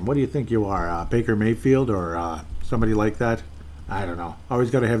in the game. What do you think you are, Baker Mayfield or somebody like that? I don't know.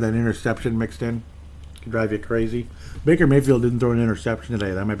 Always got to have that interception mixed in. Can drive you crazy. Baker Mayfield didn't throw an interception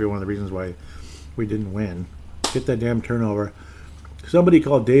today. That might be one of the reasons why we didn't win. Get that damn turnover. Somebody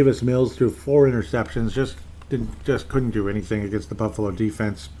called Davis Mills threw 4 interceptions. Just couldn't do anything against the Buffalo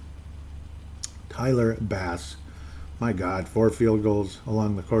defense. Tyler Bass. My God, 4 field goals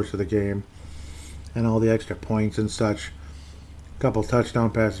along the course of the game. And all the extra points and such. A couple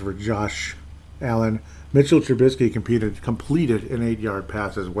touchdown passes for Josh Allen. Mitchell Trubisky completed an 8-yard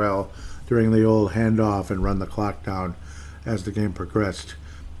pass as well during the old handoff and run the clock down as the game progressed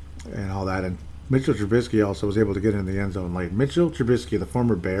and all that. And Mitchell Trubisky also was able to get in the end zone late. Mitchell Trubisky, the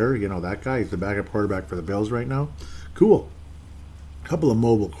former Bear, that guy, he's the backup quarterback for the Bills right now. Cool. Couple of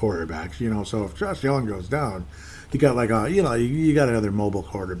mobile quarterbacks, so if Josh Allen goes down, you got you got another mobile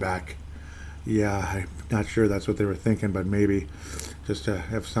quarterback. Yeah, I'm not sure that's what they were thinking, but maybe just to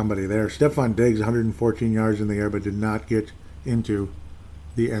have somebody there. Stephon Diggs, 114 yards in the air, but did not get into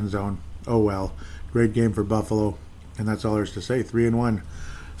the end zone. Oh well. Great game for Buffalo, and that's all there's to say. 3-1.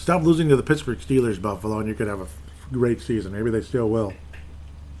 Stop losing to the Pittsburgh Steelers, Buffalo, and you could have a great season. Maybe they still will.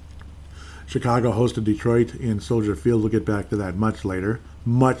 Chicago hosted Detroit in Soldier Field. We'll get back to that much later.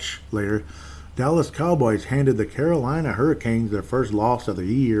 Dallas Cowboys handed the Carolina Hurricanes their first loss of the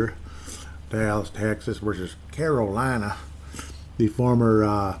year. Dallas, Texas versus Carolina. The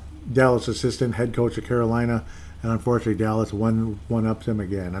former Dallas assistant head coach of Carolina, and unfortunately Dallas one-ups him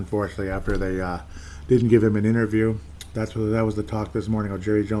again. Unfortunately, after they didn't give him an interview. That was the talk this morning.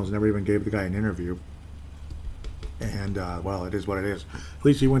 Jerry Jones never even gave the guy an interview. And, it is what it is. At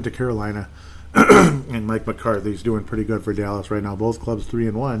least he went to Carolina. And Mike McCarthy's doing pretty good for Dallas right now. Both clubs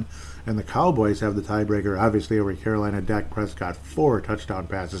 3-1. And the Cowboys have the tiebreaker, obviously, over Carolina. Dak Prescott, 4 touchdown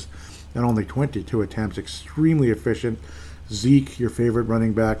passes and only 22 attempts. Extremely efficient. Zeke, your favorite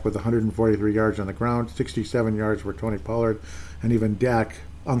running back, with 143 yards on the ground. 67 yards for Tony Pollard. And even Dak,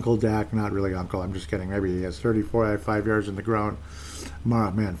 Uncle Dak, not really Uncle, I'm just kidding. Maybe he has 5 yards on the ground.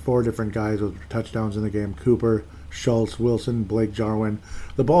 Man, 4 different guys with touchdowns in the game. Cooper, Schultz, Wilson, Blake Jarwin.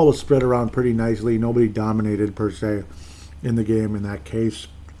 The ball was spread around pretty nicely. Nobody dominated, per se, in the game in that case.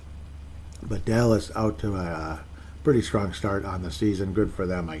 But Dallas out to a pretty strong start on the season. Good for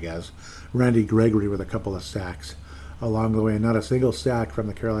them, I guess. Randy Gregory with a couple of sacks along the way. Not a single sack from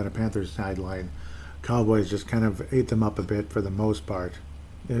the Carolina Panthers sideline. Cowboys just kind of ate them up a bit for the most part.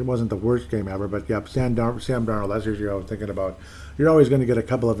 It wasn't the worst game ever, but yep, Sam Darnold, that's usually what I was thinking about. You're always going to get a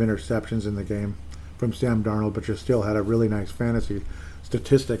couple of interceptions in the game from Sam Darnold, but you still had a really nice fantasy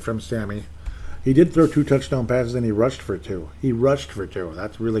statistic from Sammy. He did throw 2 touchdown passes, and he rushed for 2.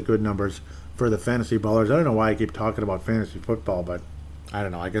 That's really good numbers for the fantasy ballers. I don't know why I keep talking about fantasy football, but I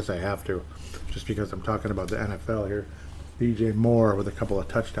don't know. I guess I have to, just because I'm talking about the NFL here. DJ Moore with a couple of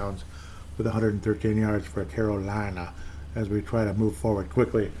touchdowns with 113 yards for Carolina as we try to move forward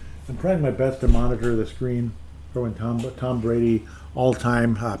quickly I'm trying my best to monitor the screen for when Tom Brady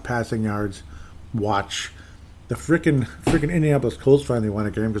all-time passing yards watch. The frickin' Indianapolis Colts finally won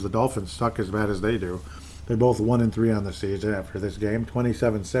a game because the Dolphins suck as bad as they do. They're both 1-3 on the season after this game,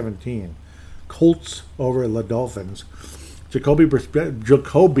 27-17. Colts over the Dolphins. Jacoby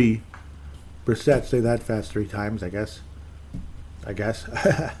Brissett, say that fast 3 times, I guess.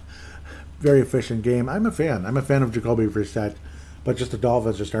 Very efficient game. I'm a fan of Jacoby Brissett, but just the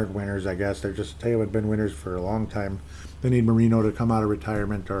Dolphins just aren't winners, I guess. They haven't been winners for a long time. They need Marino to come out of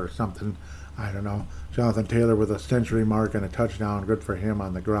retirement or something. I don't know. Jonathan Taylor with a century mark and a touchdown. Good for him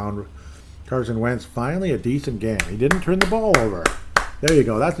on the ground. Carson Wentz, finally a decent game. He didn't turn the ball over. There you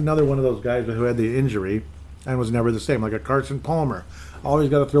go. That's another one of those guys who had the injury and was never the same, like a Carson Palmer. Always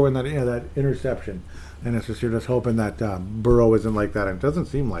got to throw in that interception. And it's just, you're just hoping that Burrow isn't like that, and it doesn't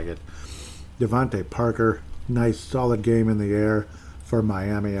seem like it. Devontae Parker, nice, solid game in the air for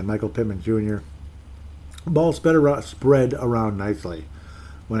Miami, and Michael Pittman Jr. Ball spread around nicely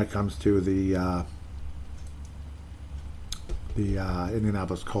when it comes to the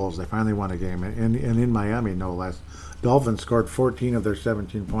Indianapolis Colts. They finally won a game, and in Miami, no less. Dolphins scored 14 of their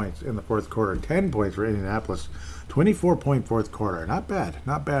 17 points in the fourth quarter. 10 points for Indianapolis. 24-point fourth quarter. Not bad.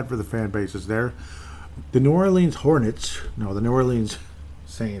 Not bad for the fan bases there. The New Orleans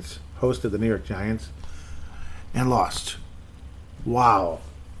Saints hosted the New York Giants and lost. Wow.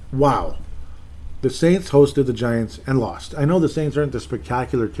 The Saints hosted the Giants and lost. I know the Saints aren't the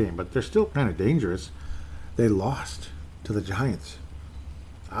spectacular team, but they're still kind of dangerous. They lost to the Giants.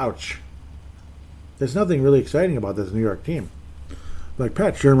 Ouch. There's nothing really exciting about this New York team. Like,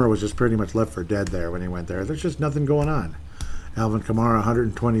 Pat Shurmur was just pretty much left for dead there when he went there. There's just nothing going on. Alvin Kamara,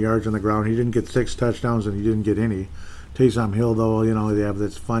 120 yards on the ground. He didn't get 6 touchdowns, and he didn't get any. Taysom Hill, though, they have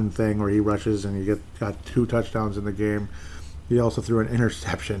this fun thing where he rushes and he got 2 touchdowns in the game. He also threw an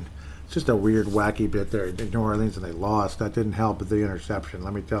interception. It's just a weird, wacky bit there in New Orleans, and they lost. That didn't help with the interception,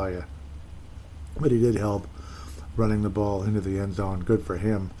 let me tell you. But he did help running the ball into the end zone. Good for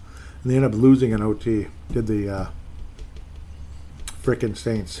him. And they ended up losing in OT. Did the frickin'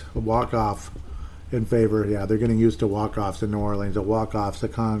 Saints. A walk-off in favor. Yeah, they're getting used to walk-offs in New Orleans. A walk-off.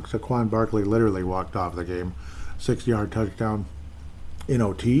 Saquon Barkley literally walked off the game. 6-yard touchdown in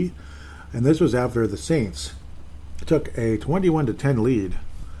OT. And this was after the Saints took a 21-10 lead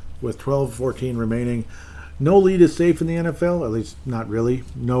with 12-14 remaining. No lead is safe in the NFL, at least not really.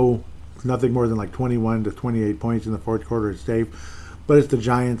 Nothing more than like 21 to 28 points in the fourth quarter is safe. But it's the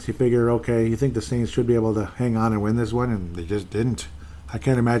Giants. You figure, okay, you think the Saints should be able to hang on and win this one, and they just didn't. I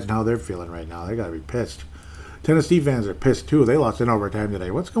can't imagine how they're feeling right now. They got to be pissed. Tennessee fans are pissed too. They lost in overtime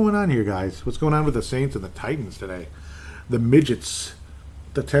today. What's going on here, guys? What's going on with the Saints and the Titans today? The midgets,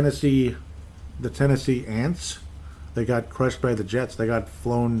 the Tennessee Ants, they got crushed by the Jets. They got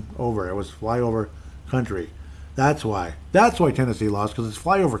flown over. It was flyover country. That's why Tennessee lost, because it's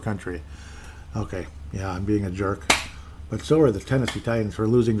flyover country. Okay, yeah, I'm being a jerk. But so are the Tennessee Titans for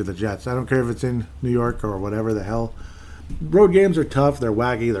losing to the Jets. I don't care if it's in New York or whatever the hell. Road games are tough. They're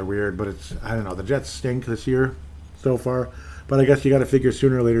wacky. They're weird. But I don't know. The Jets stink this year so far. But I guess you got to figure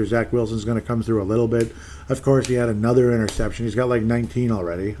sooner or later Zach Wilson's going to come through a little bit. Of course, he had another interception. He's got like 19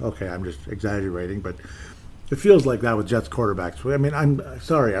 already. Okay, I'm just exaggerating. But it feels like that with Jets quarterbacks. I mean, I'm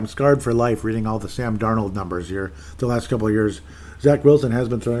sorry. I'm scarred for life reading all the Sam Darnold numbers here the last couple of years. Zach Wilson has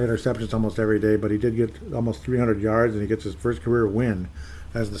been throwing interceptions almost every day, but he did get almost 300 yards, and he gets his first career win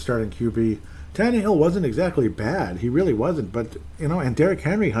as the starting QB. Tannehill wasn't exactly bad. He really wasn't. But, and Derrick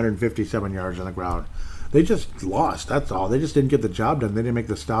Henry, 157 yards on the ground. They just lost. That's all. They just didn't get the job done. They didn't make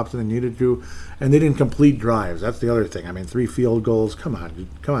the stops that they needed to, and they didn't complete drives. That's the other thing. I mean, 3 field goals. Come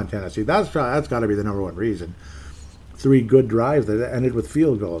on, Tennessee. That's got to be the number one reason. 3 good drives that ended with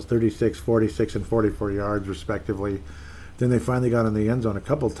field goals, 36, 46, and 44 yards, respectively. Then they finally got in the end zone a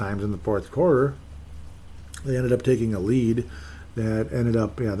couple times in the fourth quarter. They ended up taking a lead that ended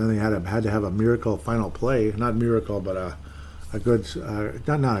up, then they had to have a miracle final play. Not miracle, but a good,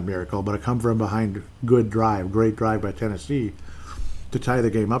 not a miracle, but a come from behind great drive by Tennessee to tie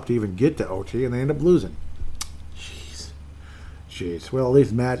the game up to even get to OT, and they end up losing. Jeez. Well, at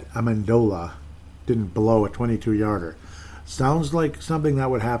least Matt Amendola didn't blow a 22-yarder. Sounds like something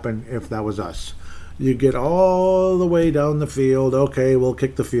that would happen if that was us. You get all the way down the field. Okay, we'll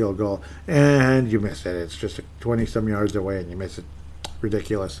kick the field goal. And you miss it. It's just 20-some yards away, and you miss it.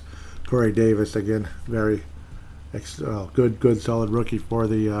 Ridiculous. Corey Davis, again, very good, solid rookie for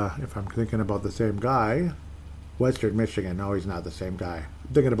the, if I'm thinking about the same guy, Western Michigan. No, he's not the same guy.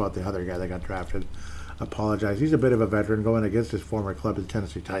 I'm thinking about the other guy that got drafted. Apologize. He's a bit of a veteran going against his former club, the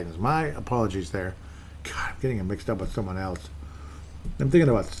Tennessee Titans. My apologies there. God, I'm getting him mixed up with someone else. I'm thinking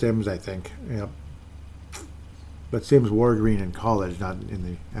about Sims, I think. Yep. But Sims wore green in college, not in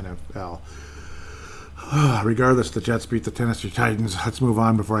the NFL. Regardless, the Jets beat the Tennessee Titans. Let's move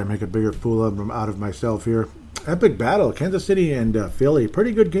on before I make a bigger fool out of myself here. Epic battle, Kansas City and Philly.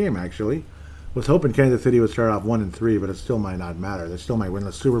 Pretty good game, actually. Was hoping Kansas City would start off 1-3, but it still might not matter. They still might win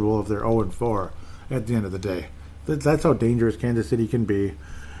the Super Bowl if they're 0-4 at the end of the day. That's how dangerous Kansas City can be.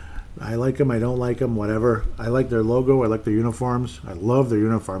 I like them, I don't like them, whatever. I like their logo, I like their uniforms. I love their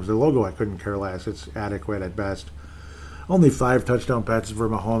uniforms. Their logo, I couldn't care less. It's adequate at best. Only 5 touchdown passes for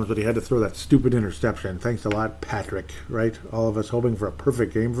Mahomes, but he had to throw that stupid interception. Thanks a lot, Patrick, right? All of us hoping for a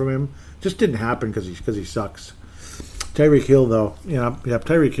perfect game from him. Just didn't happen because he sucks. Tyreek Hill, though,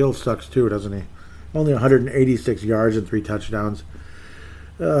 Tyreek Hill sucks too, doesn't he? Only 186 yards and 3 touchdowns.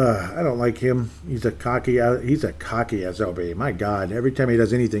 I don't like him. He's a cocky SOB. My God, every time he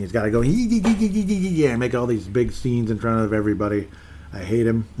does anything, he's got to go and make all these big scenes in front of everybody. I hate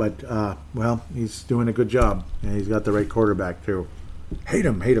him, but he's doing a good job, and he's got the right quarterback too. Hate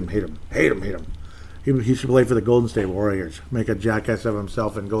him. He should play for the Golden State Warriors. Make a jackass of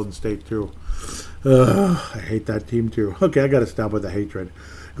himself in Golden State too. I hate that team too. Okay, I got to stop with the hatred.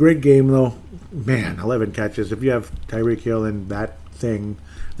 Great game though, man. 11 catches. If you have Tyreek Hill and that thing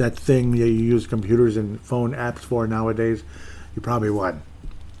that you use computers and phone apps for nowadays, you probably won.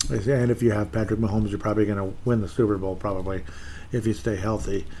 And if you have Patrick Mahomes, you're probably going to win the Super Bowl, probably, if you stay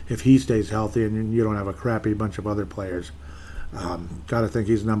healthy. If he stays healthy and you don't have a crappy bunch of other players. Got to think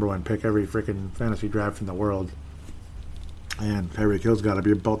he's the number 1 pick every freaking fantasy draft in the world. And Tyreek Hill's got to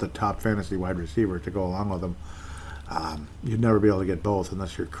be about the top fantasy wide receiver to go along with him. You'd never be able to get both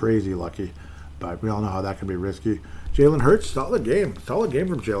unless you're crazy lucky. But we all know how that can be risky. Jalen Hurts, solid game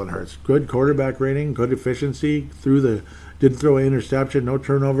from Jalen Hurts. Good quarterback rating, good efficiency. Didn't throw an interception, no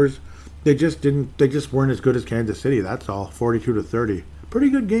turnovers. They just weren't as good as Kansas City. That's all. 42-30. Pretty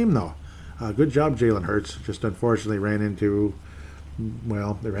good game though. Good job, Jalen Hurts. Just unfortunately ran into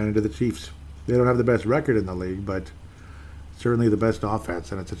the Chiefs. They don't have the best record in the league, but certainly the best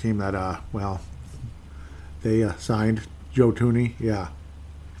offense, and it's a team that they signed Joe Thuney,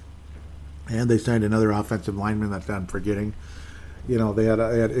 and they signed another offensive lineman that I'm forgetting. They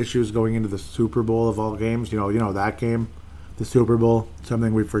had issues going into the Super Bowl of all games. That game, the Super Bowl,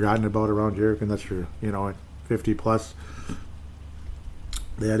 something we've forgotten about around here, and that's for 50 plus.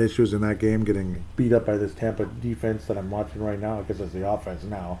 They had issues in that game, getting beat up by this Tampa defense that I'm watching right now because it's the offense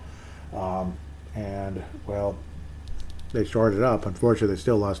now, they shorted it up. Unfortunately, they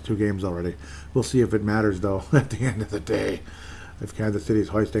still lost 2 games already. We'll see if it matters, though, at the end of the day. If Kansas City's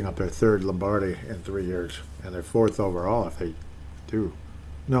hoisting up their 3rd Lombardi in 3 years, and their 4th overall if they do.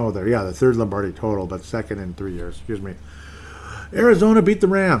 No, they're the 3rd Lombardi total, but 2nd in 3 years. Excuse me. Arizona beat the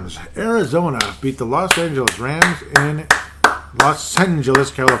Rams. Arizona beat the Los Angeles Rams in Los Angeles,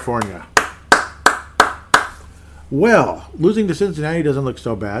 California. Well, losing to Cincinnati doesn't look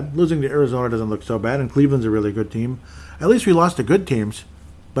so bad. Losing to Arizona doesn't look so bad, and Cleveland's a really good team. At least we lost to good teams,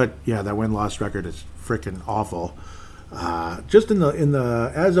 but that win-loss record is freaking awful. Just in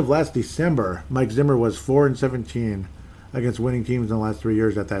the as of last December, Mike Zimmer was 4-17 against winning teams in the last 3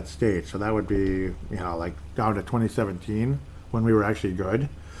 years at that stage. So that would be down to 2017 when we were actually good.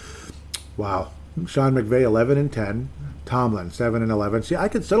 Wow. Sean McVay 11-10, Tomlin 7-11. See, I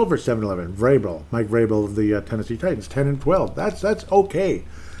could settle for 7-11. Mike Vrabel of the Tennessee Titans 10-12. That's okay.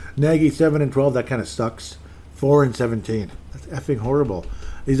 Nagy 7-12. That kind of sucks. 4-17. That's effing horrible.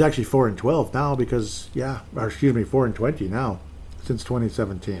 He's actually 4-12 now because 4-20 now since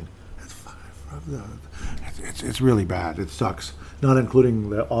 2017. That's 5. It's really bad. It sucks. Not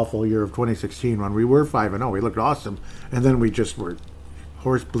including the awful year of 2016 when we were 5-0. We looked awesome, and then we just were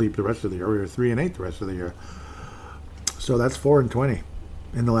horse bleep the rest of the year. We were 3-8 the rest of the year. So that's 4-20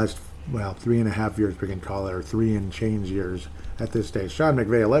 in the last 3.5 years we can call it, or 3 and change years at this stage. Sean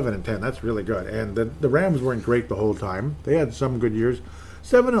McVay 11-10. That's really good. And the Rams weren't great the whole time. They had some good years.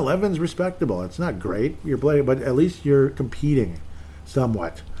 7-11 is respectable. It's not great. You're playing, but at least you're competing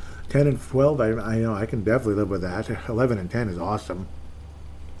somewhat. 10-12, I know I can definitely live with that. 11-10 is awesome.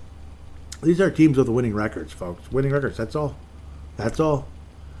 These are teams with winning records, folks. Winning records. That's all.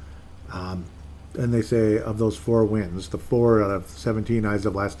 And they say of those 4 wins, the 4 out of 17 as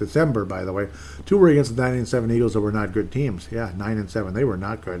of last December, by the way, 2 were against the 9-7 Eagles that were not good teams. 9-7. They were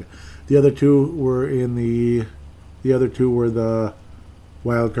not good. The other 2 were the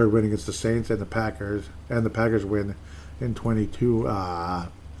wild card win against the Saints and the Packers, and the Packers win in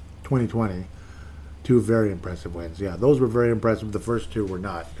 2020. 2 very impressive wins. Those were very impressive. The first 2 were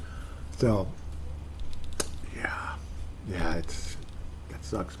not. So, that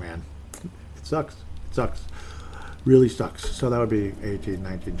sucks, man. It sucks. Really sucks. So that would be 18,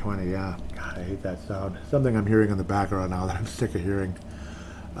 19, 20. Yeah. God, I hate that sound. Something I'm hearing in the background now that I'm sick of hearing.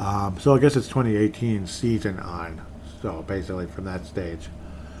 So I guess it's 2018 season on. So basically from that stage.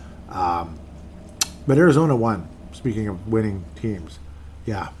 But Arizona won. Speaking of winning teams.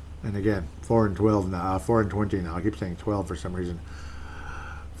 Yeah. And again, 4-12 now. 4-20 now. I keep saying 12 for some reason.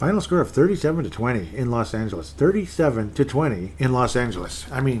 Final score of 37-20 in Los Angeles. 37-20 in Los Angeles.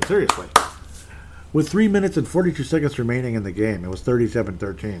 I mean, seriously. With 3 minutes and 42 seconds remaining in the game, it was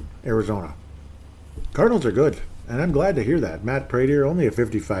 37-13, Arizona. Cardinals are good, and I'm glad to hear that. Matt Prater, only a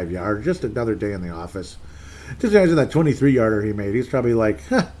 55-yarder, just another day in the office. Just imagine that 23-yarder he made. He's probably like,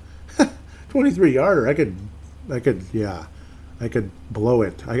 23-yarder. I could blow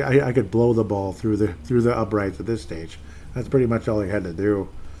it. I could blow the ball through the uprights at this stage. That's pretty much all he had to do.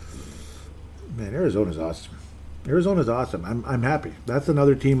 Man, Arizona's awesome. Arizona's awesome. I'm happy. That's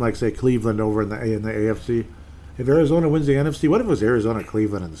another team like, say, Cleveland over in the AFC. If Arizona wins the NFC, what if it was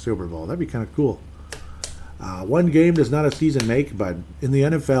Arizona-Cleveland in the Super Bowl? That'd be kind of cool. One game does not a season make, but in the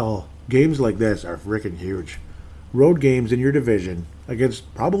NFL, games like this are freaking huge. Road games in your division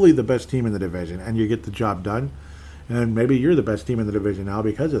against probably the best team in the division, and you get the job done. And maybe you're the best team in the division now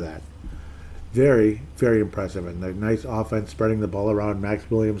because of that. Very, very impressive. And the nice offense, spreading the ball around.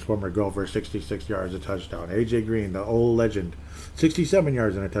 Max Williams, former Gopher, 66 yards, a touchdown. A.J. Green, the old legend, 67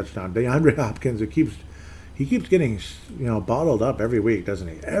 yards and a touchdown. DeAndre Hopkins, who keeps getting bottled up every week, doesn't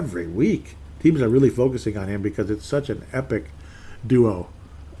he? Every week. Teams are really focusing on him because it's such an epic duo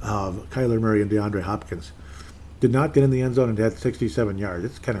of Kyler Murray and DeAndre Hopkins. Did not get in the end zone and had 67 yards.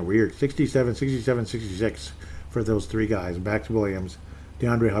 It's kind of weird. 67, 67, 66 for those three guys. Max Williams,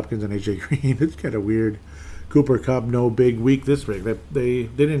 DeAndre Hopkins, and A.J. Green. It's kind of weird. Cooper Kupp, no big week this week. They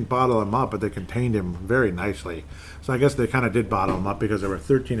didn't bottle him up, but they contained him very nicely. So I guess they kind of did bottle him up because there were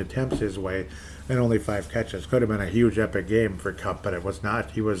 13 attempts his way and only 5 catches. Could have been a huge epic game for Kupp, but it was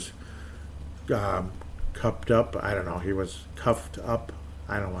not. He was cupped up. I don't know. He was cuffed up.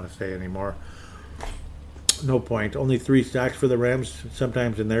 I don't want to say anymore. No point. Only 3 sacks for the Rams.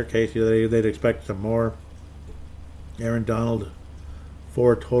 Sometimes in their case, they'd expect some more. Aaron Donald,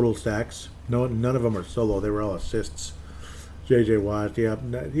 4 total sacks. None of them are solo. They were all assists. J.J. Watt, yeah,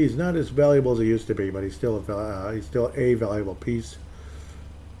 he's not as valuable as he used to be, but he's still a valuable piece.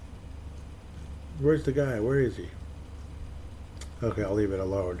 Where's the guy? Where is he? Okay, I'll leave it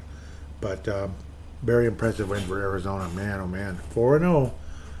alone. But very impressive win for Arizona. Man, oh man. 4-0.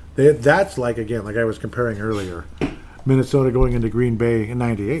 That's like I was comparing earlier. Minnesota going into Green Bay in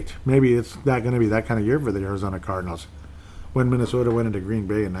 98. Maybe it's not going to be that kind of year for the Arizona Cardinals. When Minnesota went into Green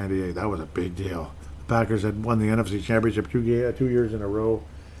Bay in 98, that was a big deal. The Packers had won the NFC Championship 2 years in a row,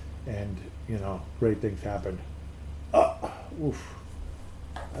 and, great things happened. Oof.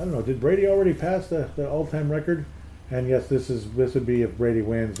 I don't know, did Brady already pass the all-time record? And yes, this would be if Brady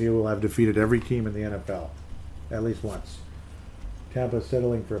wins, he will have defeated every team in the NFL, at least once. Tampa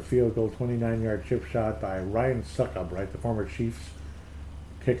settling for a field goal, 29-yard chip shot by Ryan Succop, right, the former Chiefs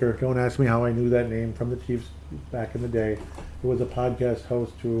kicker. Don't ask me how I knew that name from the Chiefs back in the day. It was a podcast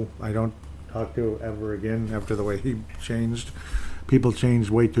host who I don't talk to ever again after the way he changed. People change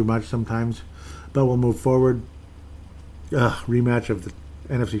way too much sometimes. But we'll move forward. Rematch of the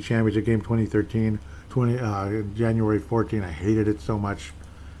NFC Championship game 2013, January 14. I hated it so much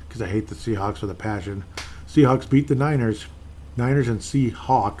because I hate the Seahawks with a passion. Seahawks beat the Niners. Niners and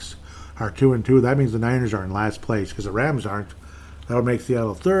Seahawks are 2-2. That means the Niners are in last place because the Rams aren't. That would make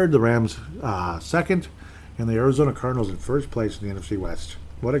Seattle third, the Rams second, and the Arizona Cardinals in first place in the NFC West.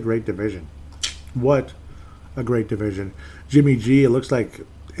 What a great division. What a great division. Jimmy G, it looks like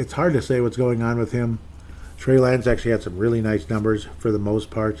it's hard to say what's going on with him. Trey Lance actually had some really nice numbers for the most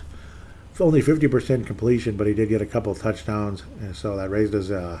part. Only 50% completion, but he did get a couple touchdowns, and so that raised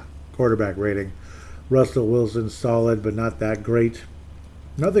his quarterback rating. Russell Wilson, solid, but not that great.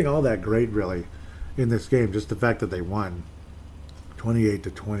 Nothing all that great, really, in this game. Just the fact that they won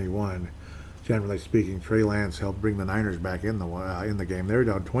 28-21. Generally speaking, Trey Lance helped bring the Niners back in the game. They were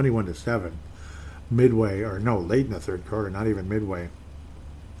down 21-7 late in the third quarter, not even midway.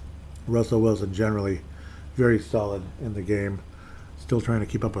 Russell Wilson generally very solid in the game. Still trying to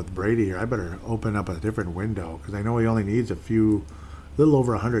keep up with Brady here. I better open up a different window because I know he only needs little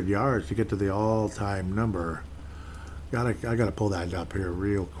over 100 yards to get to the all-time number. I gotta pull that up here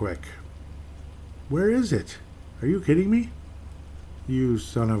real quick. Where is it? Are you kidding me? You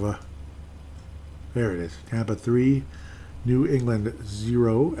son of a... There it is. Tampa 3, New England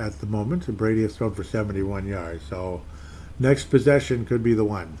 0 at the moment. And Brady has thrown for 71 yards. So next possession could be the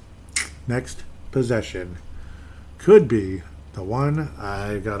one. Next possession could be the one.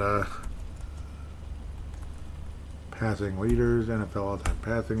 I gotta passing leaders, NFL all-time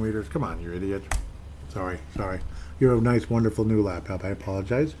passing leaders. Come on, you idiot. Sorry. You're a nice, wonderful new laptop. I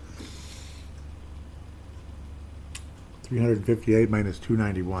apologize. 358 minus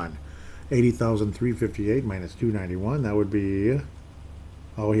 291. 80,358 minus 291. That would be...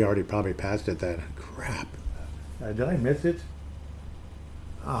 Oh, he already probably passed it then. Crap. Did I miss it?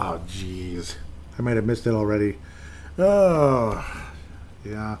 Oh, jeez. I might have missed it already. Oh,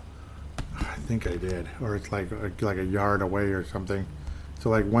 yeah. I think I did. Or it's like a yard away or something. So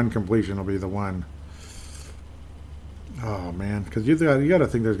like one completion will be the one. Oh, man. Because you got to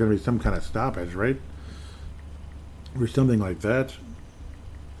think there's going to be some kind of stoppage, right? Or something like that.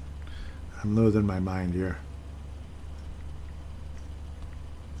 I'm losing my mind here.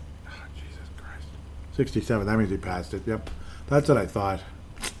 Oh, Jesus Christ. 67. That means he passed it. Yep. That's what I thought.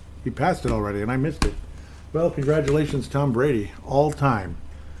 He passed it already, and I missed it. Well, congratulations, Tom Brady. All-time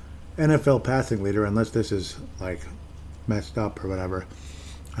NFL passing leader, unless this is, like, messed up or whatever.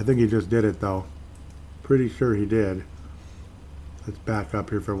 I think he just did it, though. Pretty sure he did. Let's back up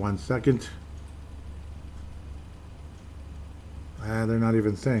here for 1 second. They're not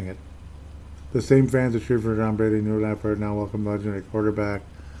even saying it. The same fans that cheered for Tom Brady knew that for now welcome legendary quarterback.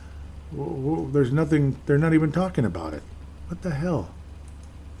 There's nothing. They're not even talking about it. What the hell?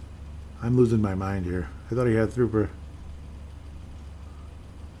 I'm losing my mind here. I thought he had through.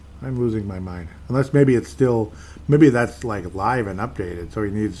 I'm losing my mind. Unless maybe it's still. Maybe that's like live and updated. So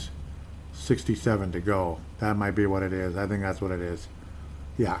he needs 67 to go. That might be what it is. I think that's what it is.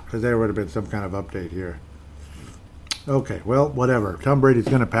 Yeah, because there would have been some kind of update here. Okay, well, whatever. Tom Brady's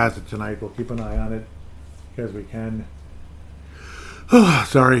going to pass it tonight. We'll keep an eye on it because we can. Oh,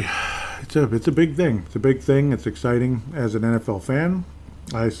 sorry. It's a big thing. It's a big thing. It's exciting as an NFL fan.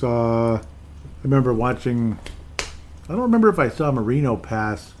 I remember watching, I don't remember if I saw Marino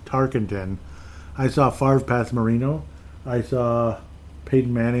pass Tarkenton. I saw Favre pass Marino. I saw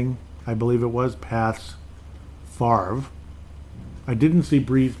Peyton Manning, I believe it was, pass Favre. I didn't see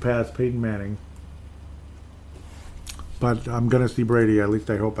Breeze pass Peyton Manning. But I'm going to see Brady. At least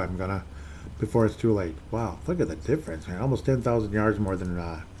I hope I'm going to before it's too late. Wow, look at the difference, man. Almost 10,000 yards more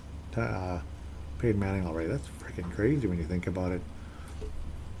than Peyton Manning already. That's freaking crazy when you think about it.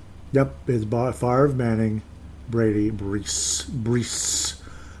 Yep, it's Favre, Manning, Brady, Brees.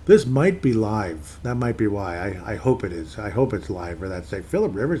 This might be live. That might be why. I hope it is. I hope it's live for that sake.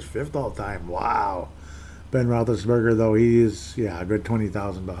 Phillip Rivers, 5th all time. Wow. Ben Roethlisberger, though, he's, a good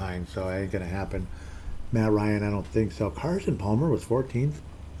 20,000 behind, so it ain't going to happen. Matt Ryan, I don't think so. Carson Palmer was 14th.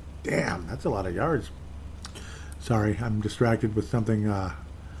 Damn, that's a lot of yards. Sorry, I'm distracted with something.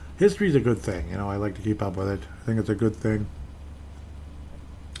 History's a good thing. I like to keep up with it. I think it's a good thing.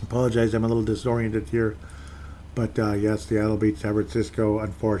 Apologize, I'm a little disoriented here. But, yes, Seattle beat San Francisco.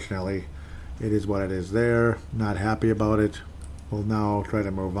 Unfortunately, it is what it is there. Not happy about it. We'll now try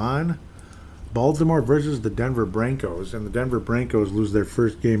to move on. Baltimore versus the Denver Broncos. And the Denver Broncos lose their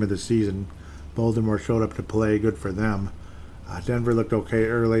first game of the season. Baltimore showed up to play. Good for them. Denver looked okay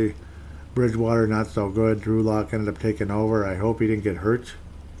early. Bridgewater not so good. Drew Lock ended up taking over. I hope he didn't get hurt.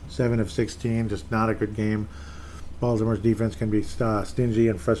 7 of 16, just not a good game. Baltimore's defense can be stingy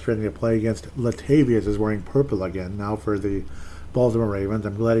and frustrating to play against. Latavius is wearing purple again now for the Baltimore Ravens.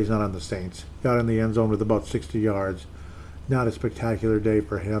 I'm glad he's not on the Saints. Got in the end zone with about 60 yards. Not a spectacular day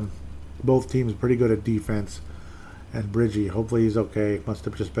for him. Both teams pretty good at defense. And Bridgie, hopefully he's okay. Must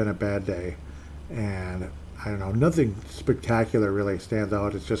have just been a bad day. And I don't know, nothing spectacular really stands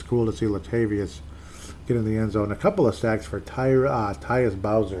out. It's just cool to see Latavius get in the end zone. A couple of sacks for Tyus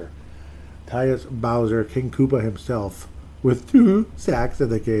Bowser. Tyus Bowser, King Koopa himself, with 2 sacks in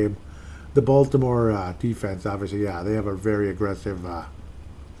the game. The Baltimore defense, obviously, they have a very aggressive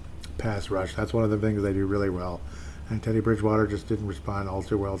pass rush. That's one of the things they do really well. And Teddy Bridgewater just didn't respond all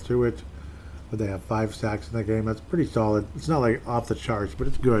too well to it. But they have 5 sacks in the game. That's pretty solid. It's not like off the charts, but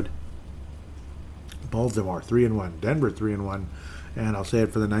it's good. Baltimore 3-1, Denver 3-1, and I'll say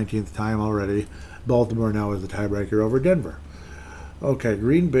it for the 19th time already. Baltimore now is the tiebreaker over Denver. Okay,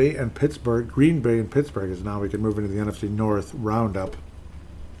 Green Bay and Pittsburgh. Green Bay and Pittsburgh is now we can move into the NFC North roundup.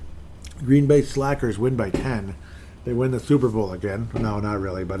 Green Bay Slackers win by 10. They win the Super Bowl again. No, not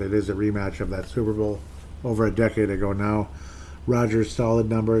really, but it is a rematch of that Super Bowl over a decade ago now. Rodgers solid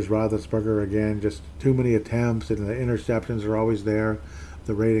numbers. Roethlisberger again, just too many attempts, and the interceptions are always there.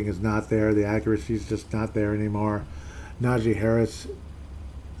 The rating is not there. The accuracy is just not there anymore. Najee Harris,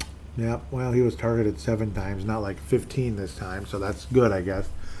 he was targeted 7 times, not like 15 this time, so that's good, I guess.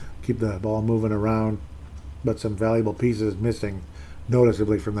 Keep the ball moving around, but some valuable pieces missing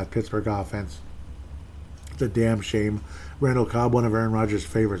noticeably from that Pittsburgh offense. a damn shame. Randall Cobb, one of Aaron Rodgers'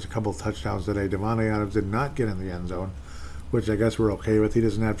 favorites, a couple touchdowns today. Devontae Adams did not get in the end zone, which I guess we're okay with. He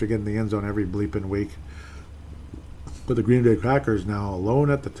doesn't have to get in the end zone every bleeping week. But the Green Bay Packers now alone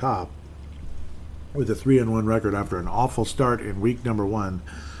at the top with a 3-1 record after an awful start in week number 1.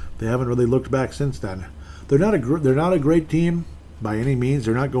 They haven't really looked back since then. They're not a great team by any means.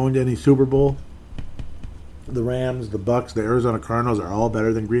 They're not going to any Super Bowl. The Rams, the Bucks, the Arizona Cardinals are all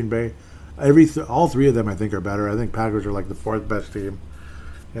better than Green Bay. All three of them, I think, are better. I think Packers are like the 4th best team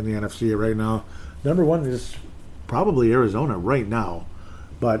in the NFC right now. Number 1 is probably Arizona right now.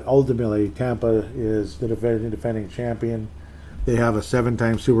 But ultimately, Tampa is the defending champion. They have a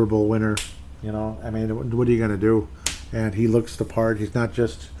 7-time Super Bowl winner. You know, I mean, what are you going to do? And he looks the part. He's not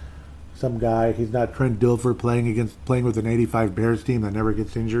just some guy. He's not Trent Dilfer playing with an 85 Bears team that never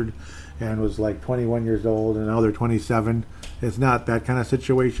gets injured and was like 21 years old and now they're 27. It's not that kind of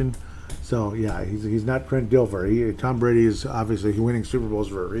situation. So, yeah, he's not Trent Dilfer. Tom Brady is obviously winning Super Bowls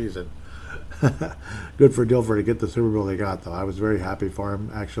for a reason. Good for Dilfer to get the Super Bowl they got, though. I was very happy for him,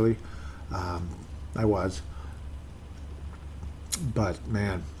 actually. I was. But,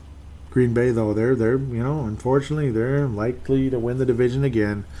 man, Green Bay, though, they're unfortunately, they're likely to win the division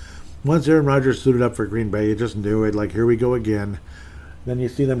again. Once Aaron Rodgers suited up for Green Bay, you just knew it. Like, here we go again. Then you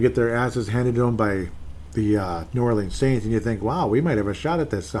see them get their asses handed to them by the New Orleans Saints, and you think, wow, we might have a shot at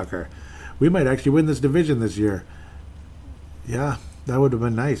this sucker. We might actually win this division this year. Yeah, that would have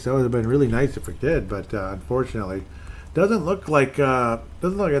been nice. That would have been really nice if we did, but unfortunately, doesn't look like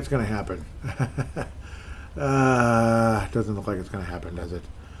it's going to happen. Doesn't look like it's going to happen, does it?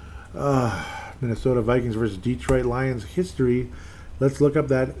 Minnesota Vikings versus Detroit Lions history. Let's look up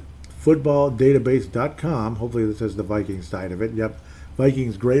that footballdatabase.com. Hopefully this is the Vikings side of it. Yep.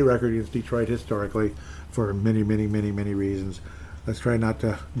 Vikings, great record against Detroit historically for many, many, many, many reasons. Let's try not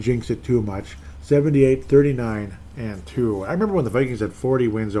to jinx it too much. 78, 39, and 2. I remember when the Vikings had 40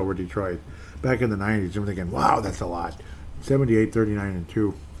 wins over Detroit back in the 90s. I'm thinking, wow, that's a lot. 78, 39, and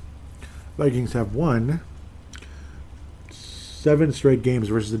 2. Vikings have won 7 straight games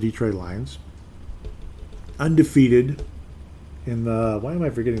versus the Detroit Lions. Undefeated in the... Why am I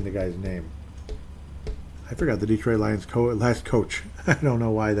forgetting the guy's name? I forgot the Detroit Lions last coach. I don't know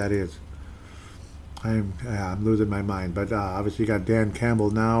why that is. I'm losing my mind. But obviously you got Dan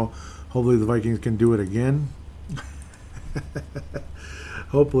Campbell now. Hopefully the Vikings can do it again.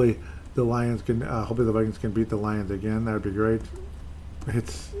 Hopefully the Vikings can beat the Lions again. That would be great.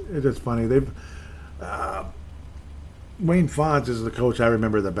 It's just funny. Wayne Fontes is the coach I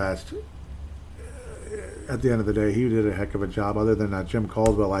remember the best. At the end of the day, he did a heck of a job. Other than Jim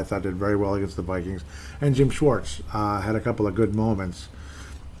Caldwell, I thought did very well against the Vikings. And Jim Schwartz had a couple of good moments.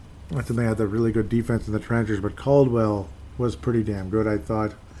 I think they had the really good defense in the trenches, but Caldwell was pretty damn good, I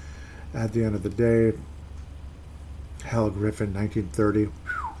thought. At the end of the day, Hal Griffin, 1930.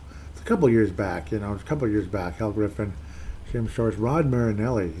 It's a couple of years back, Hal Griffin, Jim Schwartz, Rod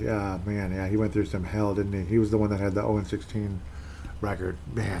Marinelli. He went through some hell, didn't he? He was the one that had the 0-16 record.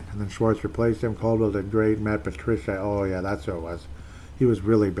 Man, and then Schwartz replaced him. Caldwell did great. Matt Patricia, oh yeah, that's who it was. He was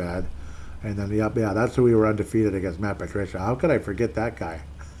really bad. And then, that's who we were undefeated against, Matt Patricia. How could I forget that guy?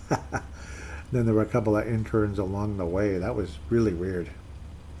 Then there were a couple of interns along the way. That was really weird.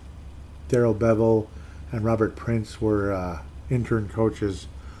 Darrell Bevel and Robert Prince were intern coaches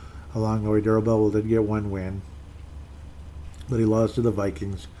along the way. Darrell Bevel did get 1 win, but he lost to the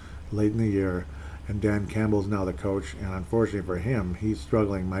Vikings late in the year. And Dan Campbell's now the coach, and unfortunately for him, he's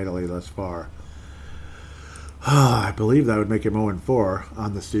struggling mightily thus far. I believe that would make him 0-4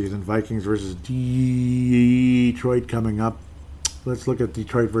 on the season. Vikings versus Detroit coming up. Let's look at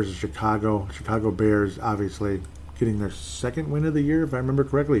Detroit versus Chicago. Chicago Bears, obviously, getting their 2nd win of the year, if I remember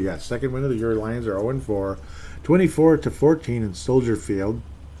correctly. Yes, 2nd win of the year. Lions are 0-4. 24-14 in Soldier Field.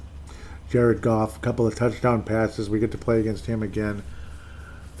 Jared Goff, a couple of touchdown passes. We get to play against him again.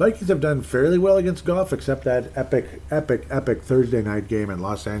 Vikings have done fairly well against Goff, except that epic Thursday night game in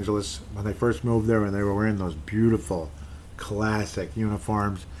Los Angeles when they first moved there and they were wearing those beautiful, classic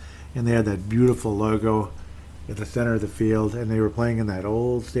uniforms. And they had that beautiful logo at the center of the field, and they were playing in that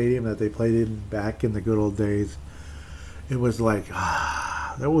old stadium that they played in back in the good old days. It was like,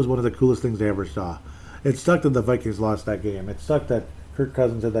 that was one of the coolest things I ever saw. It sucked that the Vikings lost that game. It sucked that Kirk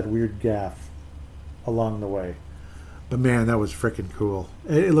Cousins had that weird gaffe along the way. But man, that was freaking cool.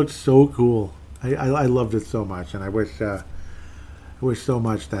 It looked so cool. I loved it so much, and I wish so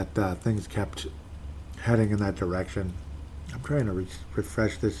much that things kept heading in that direction. I'm trying to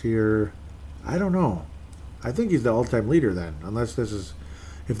refresh this here. I don't know. I think he's the all-time leader then,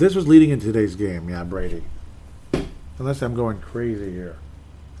 if this was leading in today's game, yeah, Brady. Unless I'm going crazy here.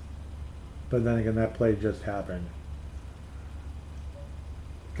 But then again, that play just happened.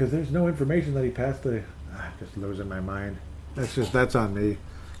 Because there's no information that he passed the... just losing my mind. That's on me.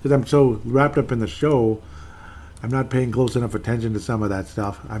 Because I'm so wrapped up in the show, I'm not paying close enough attention to some of that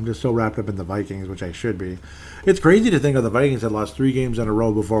stuff. I'm just so wrapped up in the Vikings, which I should be. It's crazy to think of the Vikings had lost 3 games in a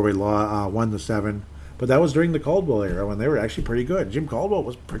row before we won the 7. But that was during the Caldwell era when they were actually pretty good. Jim Caldwell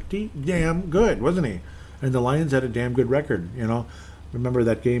was pretty damn good, wasn't he? And the Lions had a damn good record, you know. Remember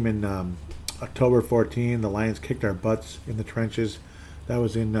that game in October 14, the Lions kicked our butts in the trenches. That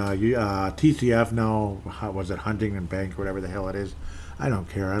was in TCF now. How was it, Huntington Bank, or whatever the hell it is. I don't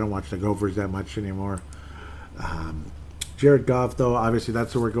care. I don't watch the Gophers that much anymore. Jared Goff, though, obviously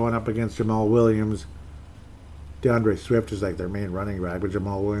that's who we're going up against. Jamal Williams. DeAndre Swift is like their main running back, but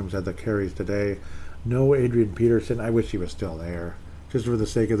Jamal Williams had the carries today. No Adrian Peterson. I wish he was still there, just for the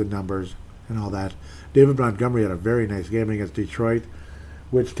sake of the numbers and all that. David Montgomery had a very nice game against Detroit,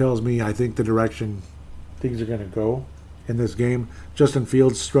 which tells me I think the direction things are going to go in this game. Justin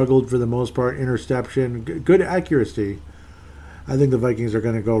Fields struggled for the most part. Interception, good accuracy. I think the Vikings are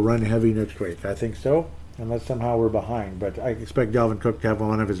going to go run heavy next week. I think so, unless somehow we're behind. But I expect Dalvin Cook to have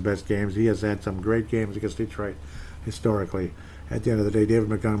one of his best games. He has had some great games against Detroit historically. At the end of the day, David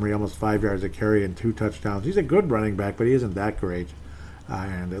Montgomery almost 5 yards a carry and 2 touchdowns. He's a good running back, but he isn't that great.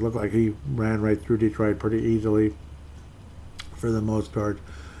 And it looked like he ran right through Detroit pretty easily for the most part.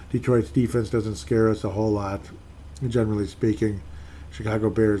 Detroit's defense doesn't scare us a whole lot, generally speaking. Chicago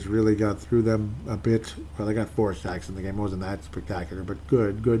Bears really got through them a bit. Well, they got 4 sacks in the game. It wasn't that spectacular, but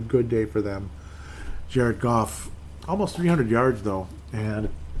good day for them. Jared Goff, almost 300 yards, though. And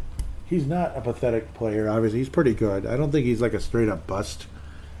he's not a pathetic player, obviously. He's pretty good. I don't think he's like a straight-up bust,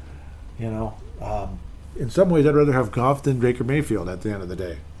 you know. In some ways, I'd rather have Goff than Baker Mayfield at the end of the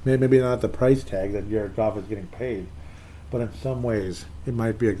day. Maybe not the price tag that Jared Goff is getting paid, but in some ways, it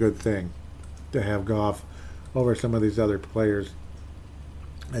might be a good thing to have Goff over some of these other players.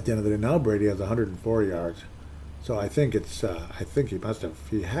 At the end of the day, now Brady has 104 yards, so I think he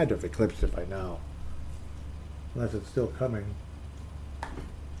had to have eclipsed it by now, unless it's still coming.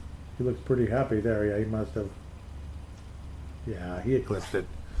 He looks pretty happy there. Yeah, he must have. Yeah, he eclipsed it.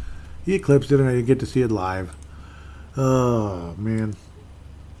 He eclipsed it, and I didn't get to see it live. Oh, man.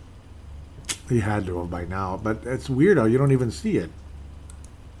 He had to have by now, but it's weird how you don't even see it.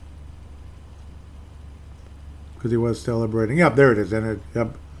 Because he was celebrating. Yep, there it is.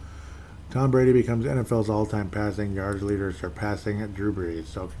 Yep. Tom Brady becomes NFL's all-time passing yards leader, surpassing Drew Brees.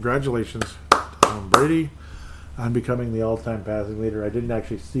 So congratulations, Tom Brady, on becoming the all-time passing leader. I didn't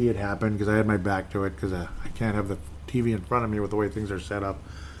actually see it happen because I had my back to it because I can't have the TV in front of me with the way things are set up,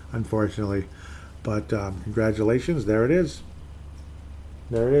 unfortunately. But congratulations. There it is.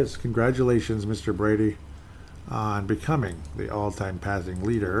 There it is. Congratulations, Mr. Brady, on becoming the all-time passing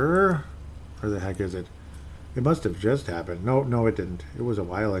leader. Where the heck is it? It must have just happened. No, it didn't. It was a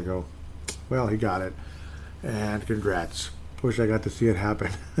while ago. Well, he got it. And congrats. Wish I got to see it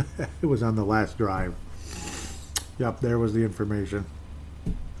happen. It was on the last drive. Yep, there was the information.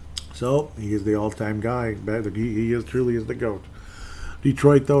 So, he is the all-time guy. He truly is the GOAT.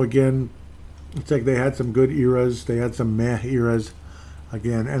 Detroit, though, again, it's like they had some good eras. They had some meh eras.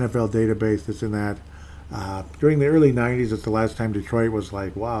 Again, NFL database, this and that. During the early 90s, it's the last time Detroit was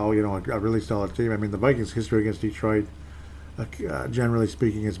like, wow, you know, a really solid team. I mean, the Vikings' history against Detroit, generally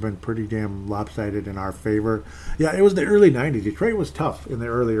speaking, has been pretty damn lopsided in our favor. Yeah, it was the early 90s. Detroit was tough in the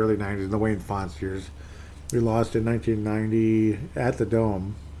early 90s, in the Wayne Fontes years. We lost in 1990 at the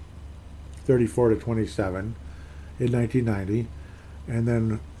Dome, 34-27 in 1990. And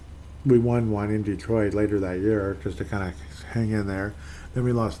then we won one in Detroit later that year just to kind of hang in there. Then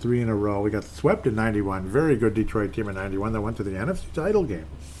we lost 3 in a row. We got swept in 91. Very good Detroit team in 91 that went to the NFC title game.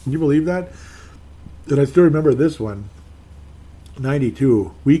 Can you believe that? And I still remember this one.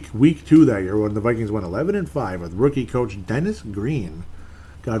 92, week 2 that year when the Vikings went 11-5 with rookie coach Dennis Green.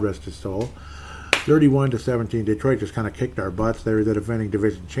 God rest his soul. 31-17. Detroit just kind of kicked our butts. They were the defending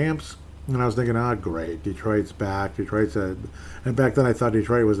division champs. And I was thinking, great. Detroit's back. And back then I thought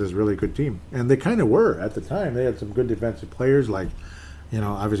Detroit was this really good team. And they kind of were at the time. They had some good defensive players like, you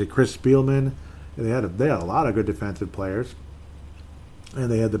know, obviously Chris Spielman. They had a lot of good defensive players.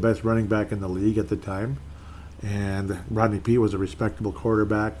 And they had the best running back in the league at the time. And Rodney Peete was a respectable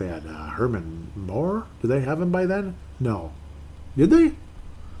quarterback. They had Herman Moore. Did they have him by then? No. Did they?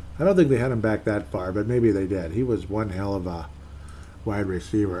 I don't think they had him back that far, but maybe they did. He was one hell of a wide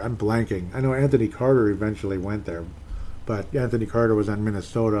receiver. I'm blanking. I know Anthony Carter eventually went there. But Anthony Carter was on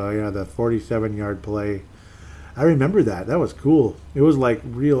Minnesota. Yeah, the 47-yard play. I remember that. That was cool. It was like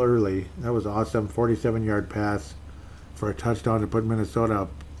real early. That was awesome. 47-yard pass for a touchdown to put Minnesota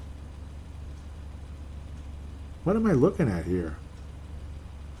up What am I looking at here?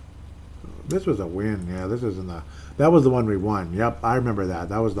 This was a win. Yeah, this is that was the one we won. Yep, I remember that.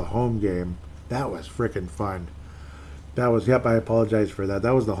 That was the home game. That was freaking fun. I apologize for that.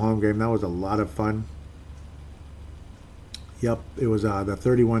 That was the home game. That was a lot of fun. Yep, it was the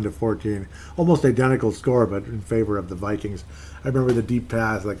 31-14. Almost identical score, but in favor of the Vikings. I remember the deep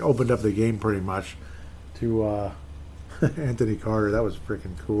pass, opened up the game pretty much to Anthony Carter. That was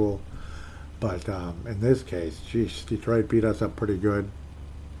freaking cool. But in this case, geez, Detroit beat us up pretty good.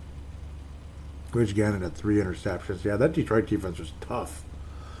 Rich Gannon had 3 interceptions. Yeah, that Detroit defense was tough.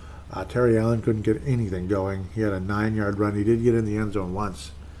 Terry Allen couldn't get anything going. He had a 9-yard run. He did get in the end zone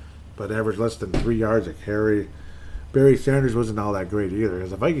once, but averaged less than 3 yards a carry. Barry Sanders wasn't all that great either,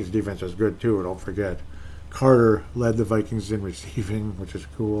 because the Vikings defense was good too, don't forget. Carter led the Vikings in receiving, which is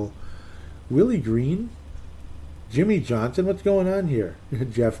cool. Willie Green? Jimmy Johnson? What's going on here?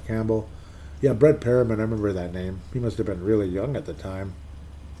 Jeff Campbell. Yeah, Brett Perriman, I remember that name. He must have been really young at the time.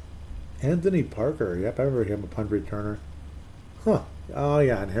 Anthony Parker. Yep, I remember him, a punt returner. Huh. Oh,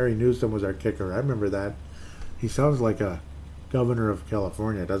 yeah, and Harry Newsom was our kicker. I remember that. He sounds like a governor of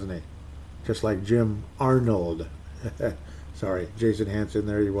California, doesn't he? Just like Jim Arnold. Sorry, Jason Hansen,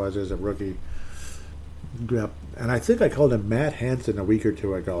 there he was as a rookie. Yep. And I think I called him Matt Hansen a week or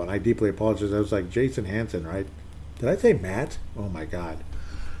two ago, and I deeply apologize. I was like, Jason Hansen, right? Did I say Matt? Oh, my God.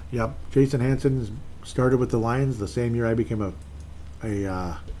 Yep, Jason Hansen started with the Lions the same year I became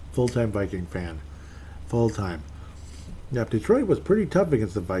a full-time Viking fan. Full-time. Yep, Detroit was pretty tough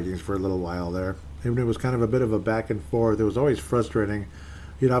against the Vikings for a little while there. Even it was kind of a bit of a back and forth. It was always frustrating.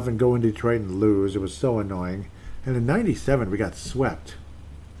 You'd often go in Detroit and lose. It was so annoying. And in 97, we got swept.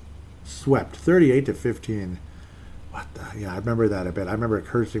 38-15. What the? Yeah, I remember that a bit. I remember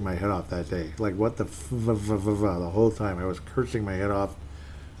cursing my head off that day. What the the whole time. I was cursing my head off.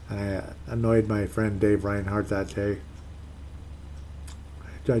 And I annoyed my friend Dave Reinhardt that day.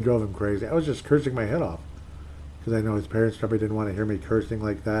 I drove him crazy. I was just cursing my head off. Because I know his parents probably didn't want to hear me cursing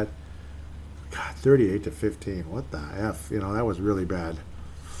like that. God, 38-15. What the F? That was really bad.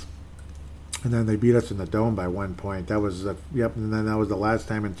 And then they beat us in the Dome by 1 point. That was, and then that was the last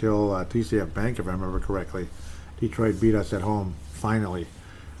time until TCF Bank, if I remember correctly. Detroit beat us at home, finally.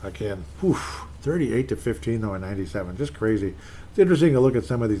 Again, 38-15 though in 97. Just crazy. It's interesting to look at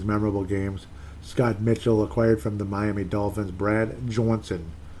some of these memorable games. Scott Mitchell, acquired from the Miami Dolphins. Brad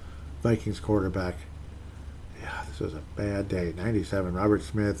Johnson, Vikings quarterback. Yeah, this was a bad day. 97. Robert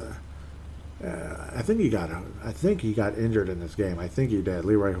Smith. I think he got injured in this game. I think he did.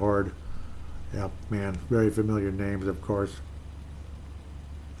 Leroy Horde. Yep, man. Very familiar names, of course.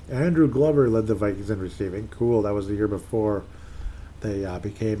 Andrew Glover led the Vikings in receiving. Cool. That was the year before they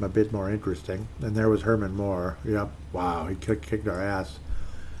became a bit more interesting. And there was Herman Moore. Yep. Wow. He kicked our ass.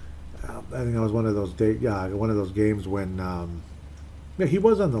 I think that was one of those games when he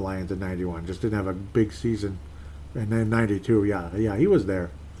was on the Lions in 91. Just didn't have a big season. And then 92. Yeah, he was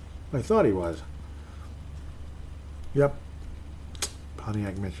there. I thought he was. Yep.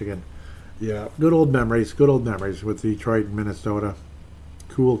 Pontiac, Michigan. Yeah, good old memories with Detroit and Minnesota.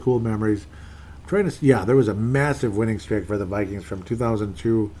 Cool memories. There was a massive winning streak for the Vikings from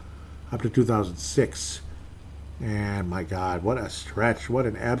 2002 up to 2006. And my God, what a stretch. What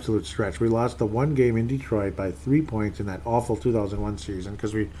an absolute stretch. We lost the one game in Detroit by 3 points in that awful 2001 season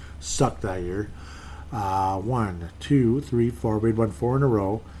because we sucked that year. 1, 2, 3, 4. We'd won 4 in a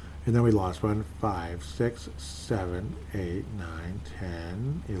row. And then we lost 1, 5, 6, 7, 8, 9,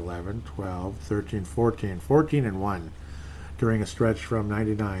 10, 11, 12, 13, 14. 14-1 during a stretch from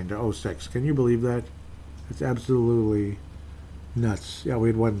 99 to 06. Can you believe that? It's absolutely nuts. Yeah, we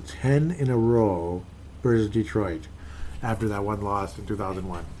had won 10 in a row versus Detroit after that one loss in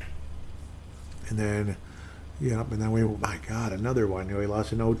 2001. And then, my God, another one. We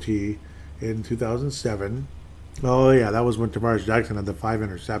lost in OT in 2007. Oh, yeah, that was when Tavares Jackson had the 5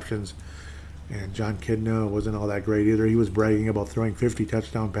 interceptions. And John Kidna wasn't all that great either. He was bragging about throwing 50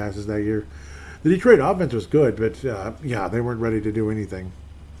 touchdown passes that year. The Detroit offense was good, but, they weren't ready to do anything.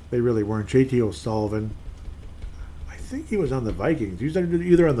 They really weren't. J.T. O'Sullivan, I think he was on the Vikings. He was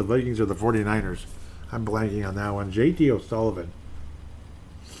either on the Vikings or the 49ers. I'm blanking on that one. J.T. O'Sullivan.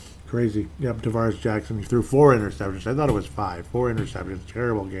 Crazy. Yep, Tavares Jackson. He threw 4 interceptions. I thought it was 5. 4 interceptions.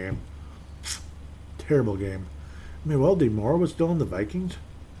 Terrible game. Mewelde Moore was still in the Vikings?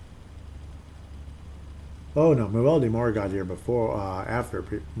 Oh, no. Mewelde Moore got here before, after.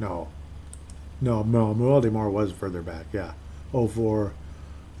 No, Mewelde Moore was further back, yeah. 04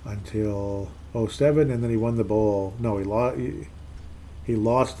 until 07, and then he won the bowl. No, he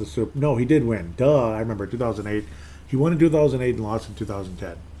lost the Super. No, he did win. Duh, I remember 2008. He won in 2008 and lost in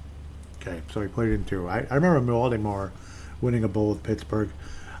 2010. Okay, so he played in 2. I remember Baltimore winning a bowl with Pittsburgh.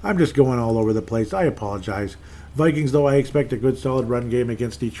 I'm just going all over the place. I apologize. Vikings, though, I expect a good, solid run game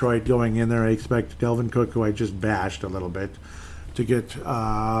against Detroit going in there. I expect Dalvin Cook, who I just bashed a little bit, to get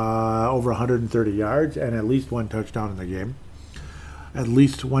over 130 yards and at least 1 touchdown in the game. At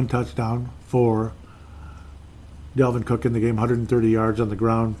least 1 touchdown for Dalvin Cook in the game, 130 yards on the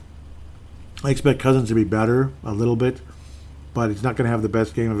ground. I expect Cousins to be better a little bit, but he's not going to have the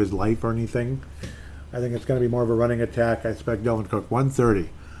best game of his life or anything. I think it's going to be more of a running attack. I expect Dalvin Cook 130,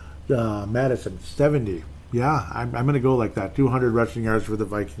 Madison 70. Yeah, I'm going to go like that. 200 rushing yards for the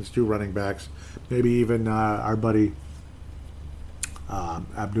Vikings, 2 running backs. Maybe even our buddy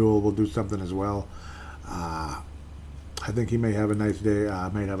Abdul will do something as well. I think he may have a nice day.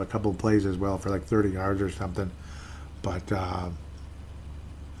 Might have a couple plays as well for like 30 yards or something. But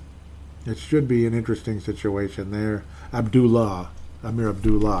it should be an interesting situation there. Amir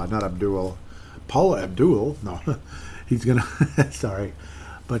Abdullah, not Abdul. Paula Abdul, no. He's going to, sorry.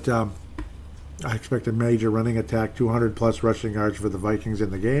 But I expect a major running attack, 200-plus rushing yards for the Vikings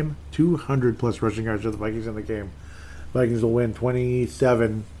in the game. 200-plus rushing yards for the Vikings in the game. Vikings will win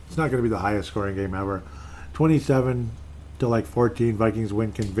 27. It's not going to be the highest scoring game ever. 27 to like 14. Vikings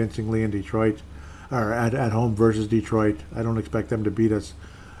win convincingly in Detroit, or at home versus Detroit. I don't expect them to beat us.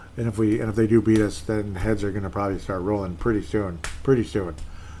 And if they do beat us, then heads are going to probably start rolling pretty soon.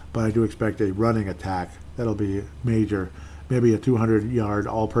 But I do expect a running attack. That'll be major. Maybe a 200-yard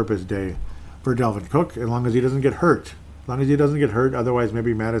all-purpose day for Dalvin Cook, as long as he doesn't get hurt. Otherwise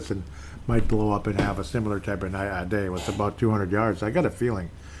maybe Madison might blow up and have a similar type of day with about 200 yards. I got a feeling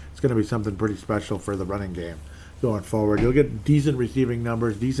it's going to be something pretty special for the running game going forward. You'll get decent receiving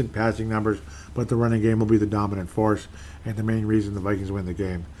numbers, decent passing numbers, but the running game will be the dominant force and the main reason the Vikings win the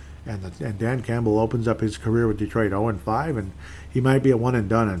game. And Dan Campbell opens up his career with Detroit 0-5, and he might be a one and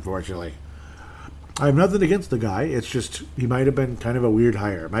done, unfortunately. I have nothing against the guy. It's just he might have been kind of a weird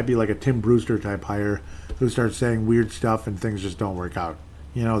hire. It might be like a Tim Brewster type hire who starts saying weird stuff and things just don't work out.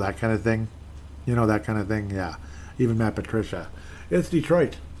 You know, that kind of thing. Yeah. Even Matt Patricia. It's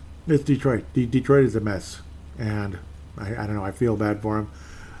Detroit. Detroit is a mess. And I don't know. I feel bad for him.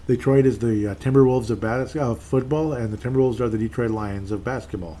 Detroit is the Timberwolves of football, and the Timberwolves are the Detroit Lions of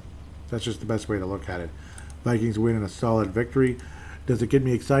basketball. That's just the best way to look at it. Vikings win in a solid victory. Does it get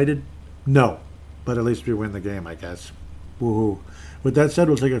me excited? No. But at least we win the game, I guess. Woohoo. With that said,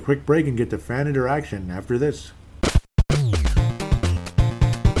 we'll take a quick break and get to fan interaction after this.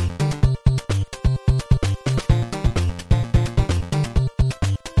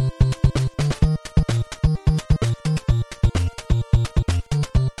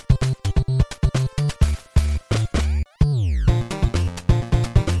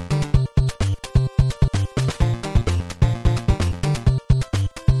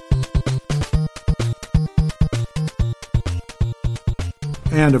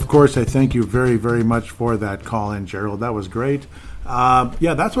 And, of course, I thank you very, very much for that call-in, Gerald. That was great.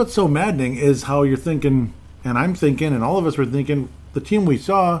 Yeah, that's what's so maddening is how you're thinking, and I'm thinking, and all of us were thinking, the team we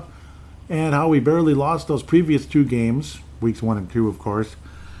saw and how we barely lost those previous 2 games, weeks 1 and 2, of course,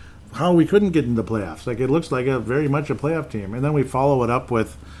 how we couldn't get into the playoffs. Like, it looks like very much a playoff team. And then we follow it up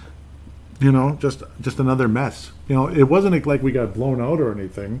with, just another mess. It wasn't like we got blown out or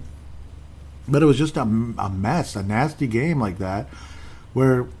anything, but it was just a mess, a nasty game like that,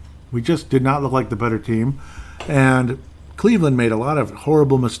 where we just did not look like the better team. And Cleveland made a lot of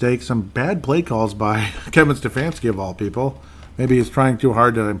horrible mistakes, some bad play calls by Kevin Stefanski, of all people. Maybe he's trying too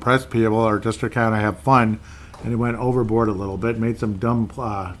hard to impress people or just to kind of have fun, and he went overboard a little bit, made some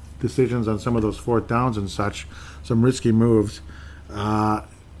dumb decisions on some of those 4th downs and such, some risky moves. I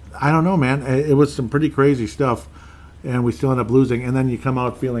don't know, man. It was some pretty crazy stuff, and we still end up losing. And then you come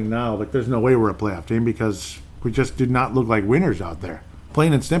out feeling now like there's no way we're a playoff team because we just did not look like winners out there.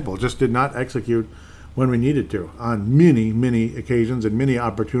 Plain and simple, just did not execute when we needed to on many, many occasions and many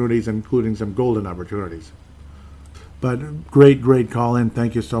opportunities, including some golden opportunities. But great call in.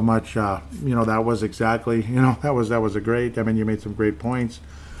 Thank you so much. That was exactly, that was a great. I mean, you made some great points,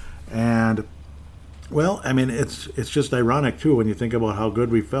 and well, I mean, it's just ironic too when you think about how good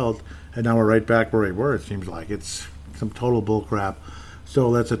we felt, and now we're right back where we were. It seems like it's some total bull crap. So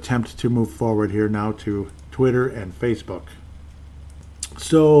let's attempt to move forward here now to Twitter and Facebook.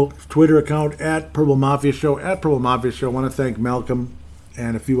 So, Twitter account at Purple Mafia Show. At Purple Mafia Show. I want to thank Malcolm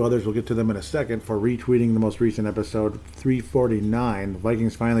and a few others, we'll get to them in a second, for retweeting the most recent episode, 349.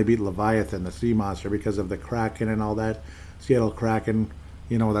 Vikings finally beat Leviathan, the sea monster, because of the Kraken and all that. Seattle Kraken,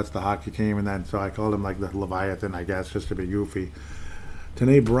 that's the hockey team, and then so I called him like the Leviathan, I guess, just to be goofy.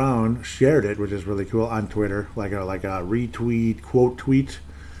 Tanae Brown shared it, which is really cool, on Twitter, like a retweet, quote tweet,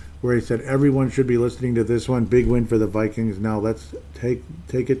 where he said everyone should be listening to this one. Big win for the Vikings. Now let's take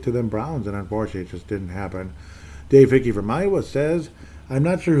it to them Browns, and unfortunately it just didn't happen. Dave Hickey from Iowa says, I'm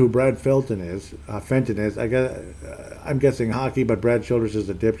not sure who Brad Fenton is. I'm guessing hockey, but Brad Childress is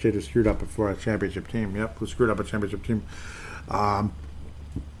a dipshit who screwed up for a championship team. Yep, who screwed up a championship team. I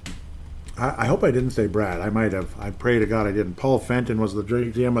hope I didn't say Brad. I might have. I pray to God I didn't. Paul Fenton was the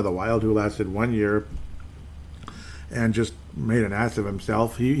GM of the Wild who lasted 1 year and just made an ass of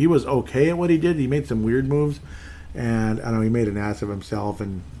himself. He was okay at what he did. He made some weird moves, and I don't know, he made an ass of himself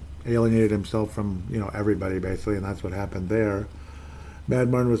and alienated himself from everybody basically, and that's what happened there. Mad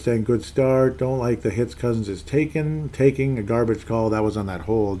Martin was saying good start. Don't like the hits Cousins is taking a garbage call. That was on that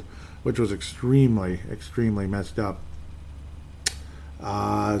hold, which was extremely messed up.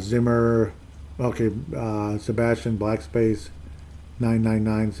 Zimmer, okay. Sebastian Blackspace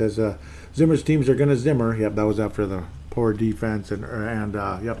 999 says Zimmer's teams are gonna Zimmer. Yep, that was after the poor defense and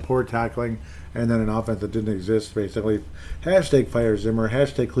poor tackling, and then an offense that didn't exist basically. Hashtag fire Zimmer.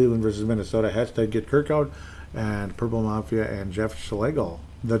 Hashtag Cleveland versus Minnesota. Hashtag get Kirk out. And Purple Mafia and Jeff Schlegel.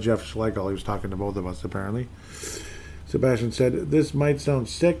 The Jeff Schlegel. He was talking to both of us apparently. Sebastian said, "This might sound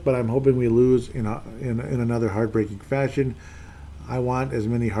sick, but I'm hoping we lose in another heartbreaking fashion. I want as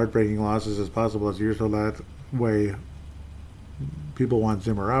many heartbreaking losses as possible this year, so that way people want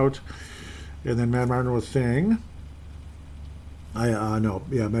Zimmer out." And then Mad Martin was saying, Mad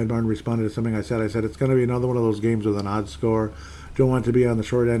Martin responded to something I said. I said, it's going to be another one of those games with an odd score. Don't want to be on the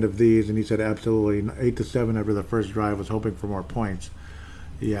short end of these. And he said, absolutely. 8-7 after the first drive, was hoping for more points.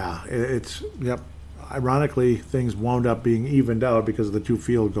 Yeah, Ironically, things wound up being evened out because of the 2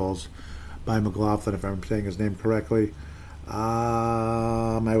 field goals by McLaughlin, if I'm saying his name correctly.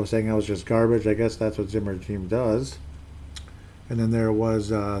 I was saying I was just garbage. I guess that's what Zimmer's team does. And then there was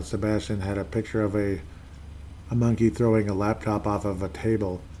Sebastian had a picture of a monkey throwing a laptop off of a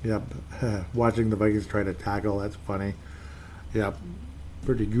table. Yep. Watching the Vikings try to tackle. That's funny. Yep.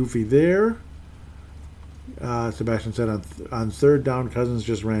 Pretty goofy there. Sebastian said on third down, Cousins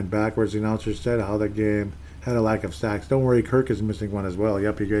just ran backwards. The announcer said how the game had a lack of sacks. Don't worry, Kirk is missing one as well.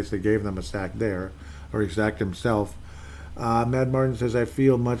 Yep, he basically gave them a sack there. Or he sacked himself. Mad Martin says, I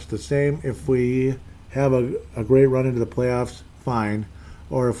feel much the same. If we have a great run into the playoffs, fine.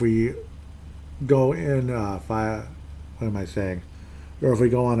 Or if we go in or if we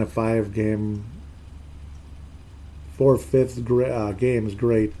go on a 5-game, 4/5 games,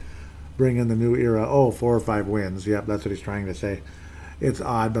 great. Bring in the new era. 4 or 5 wins. Yep, that's what he's trying to say. It's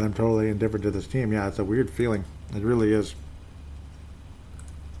odd, but I'm totally indifferent to this team. Yeah, it's a weird feeling. It really is.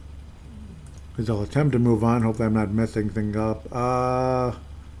 Because I'll attempt to move on. Hopefully I'm not messing things up. I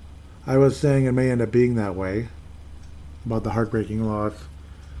was saying it may end up being that way. About the heartbreaking loss.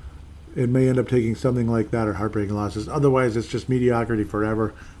 It may end up taking something like that or heartbreaking losses. Otherwise, it's just mediocrity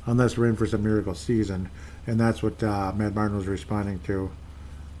forever unless we're in for some miracle season. And that's what Mad Martin was responding to.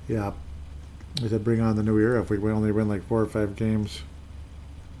 Yeah. He said, bring on the new era if we only win like 4 or 5 games.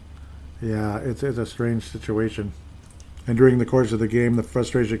 Yeah, it's a strange situation. And during the course of the game, the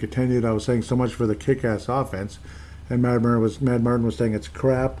frustration continued. I was saying so much for the kick-ass offense. And Mad Martin was saying it's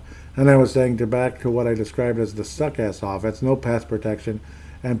crap. And I was saying back to what I described as the suck-ass offense. No pass protection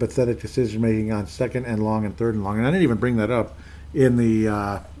and pathetic decision-making on 2nd and long and 3rd and long. And I didn't even bring that up in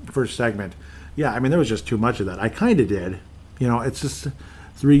the first segment. Yeah, I mean, there was just too much of that. I kind of did. It's just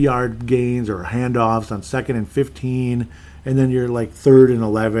 3-yard gains or handoffs on 2nd and 15, and then you're like 3rd and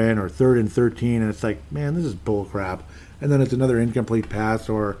 11 or 3rd and 13, and it's like, man, this is bull crap. And then it's another incomplete pass,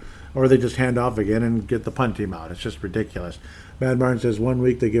 or they just hand off again and get the punt team out. It's just ridiculous. Mad Martin says 1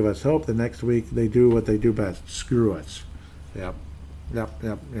 week they give us hope, the next week they do what they do best, screw us. Yep.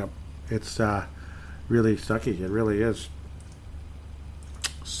 It's really sucky. It really is.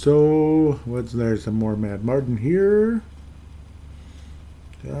 So, there's some more Mad Martin here.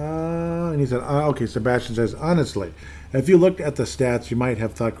 And he said, okay, Sebastian says, honestly, if you looked at the stats, you might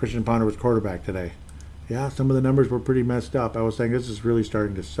have thought Christian Ponder was quarterback today. Yeah, some of the numbers were pretty messed up. I was saying this is really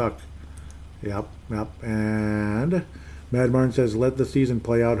starting to suck. Yep. And Mad Martin says, let the season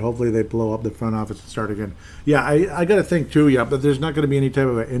play out. Hopefully they blow up the front office and start again. Yeah, I got to think, too, but there's not going to be any type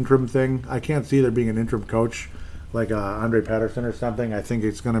of an interim thing. I can't see there being an interim coach like Andre Patterson or something. I think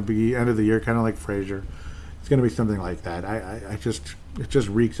it's going to be end of the year, kind of like Frazier. It's going to be something like that. It just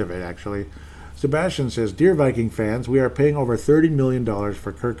reeks of it, actually. Sebastian says, Dear Viking fans, we are paying over $30 million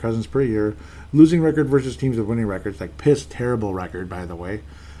for Kirk Cousins per year. Losing record versus teams with winning records. Like, terrible record, by the way.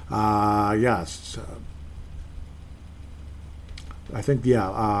 Yes. I think,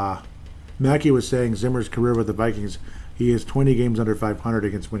 Mackey was saying Zimmer's career with the Vikings, he is 20 games under 500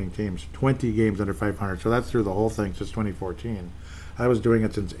 against winning teams. 20 games under 500. So that's through the whole thing since 2014. I was doing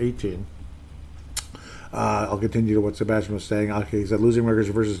it since 18. I'll continue to what Sebastian was saying. Okay, he said losing records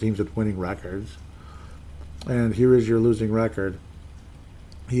versus teams with winning records. And here is your losing record.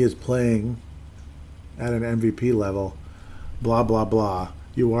 He is playing at an MVP level. Blah, blah, blah.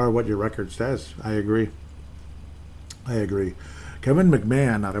 You are what your record says. I agree. Kevin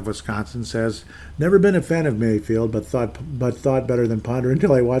McMahon out of Wisconsin says, never been a fan of Mayfield, but thought better than Ponder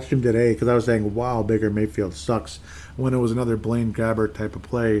until I watched him today, because I was saying, wow, Baker Mayfield sucks, when it was another Blaine Gabbert type of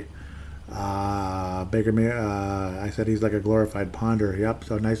play. I said he's like a glorified Ponder. Yep,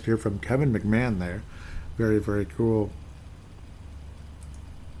 so nice to hear from Kevin McMahon there. Very, very cool.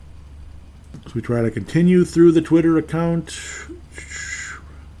 So we try to continue through the Twitter account.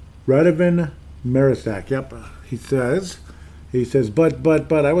 Radovan Marisak, yep, he says,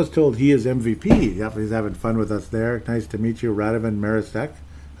 but I was told he is MVP. Yep, he's having fun with us there. Nice to meet you, Radovan Marisak.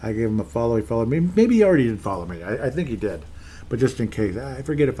 I gave him a follow. He followed me. Maybe he already did follow me. I think he did. But just in case. I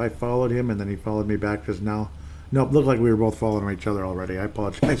forget if I followed him and then he followed me back just now. Nope, looked like we were both following each other already. I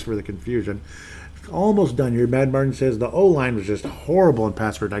apologize for the confusion. Almost done here. Mad Martin says the O-line was just horrible in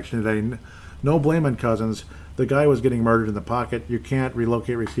pass protection today. No blame on Cousins. The guy was getting murdered in the pocket. You can't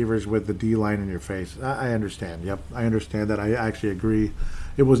relocate receivers with the D-line in your face. I understand. Yep, I understand that. I actually agree.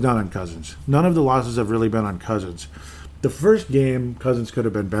 It was not on Cousins. None of the losses have really been on Cousins. The first game, Cousins could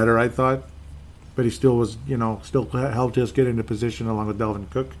have been better, I thought. But he still was, still helped us get into position along with Dalvin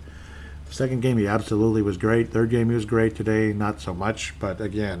Cook. The second game, he absolutely was great. Third game, he was great. Today, not so much. But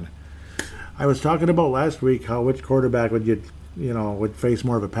again, I was talking about last week how which quarterback would get, would face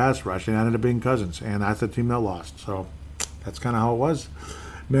more of a pass rush, and it ended up being Cousins, and that's the team that lost. So that's kind of how it was.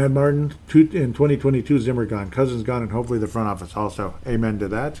 Mad Martin, in 2022, Zimmer gone, Cousins gone, and hopefully the front office also. Amen to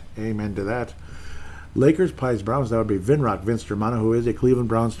that. Amen to that. Lakers, Pies, Browns, that would be Vince Germano, who is a Cleveland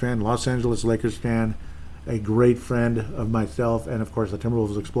Browns fan, Los Angeles Lakers fan, a great friend of myself, and of course the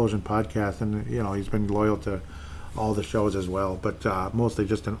Timberwolves Explosion podcast, and he's been loyal to all the shows as well, but mostly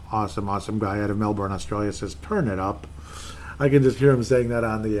just an awesome guy out of Melbourne, Australia. Says, turn it up. I can just hear him saying that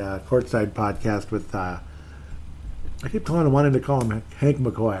on the Courtside podcast with, I keep wanting to call him Hank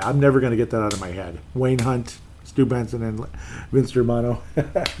McCoy. I'm never going to get that out of my head. Wayne Hunt, Stu Benson, and Vince Germano.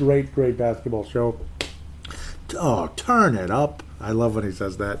 Great basketball show. Oh, turn it up. I love when he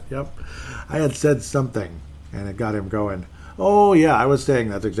says that. Yep. I had said something, and it got him going. Oh, yeah, I was saying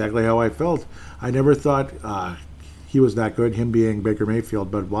that's exactly how I felt. I never thought he was that good, him being Baker Mayfield,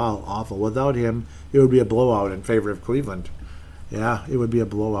 but wow, awful. Without him, it would be a blowout in favor of Cleveland. Yeah, it would be a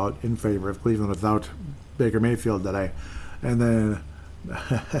blowout in favor of Cleveland without Baker Mayfield today. And then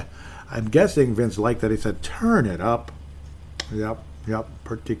I'm guessing Vince liked that. He said, turn it up. Yep,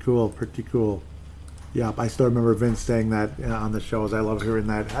 pretty cool. Yep, I still remember Vince saying that on the shows. I love hearing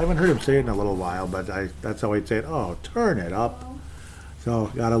that. I haven't heard him say it in a little while, but that's how he'd say it. Oh, turn it up.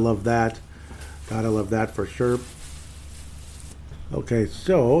 So, gotta love that. Gotta love that for sure. Okay,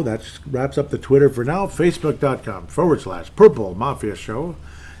 so that wraps up the Twitter for now. Facebook.com/Purple Mafia Show.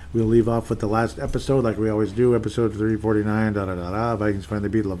 We'll leave off with the last episode like we always do. Episode 349, Vikings finally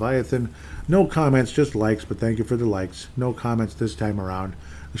beat Leviathan. No comments, just likes, but thank you for the likes. No comments this time around.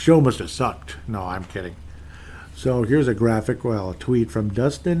 The show must have sucked. No, I'm kidding. So here's a tweet from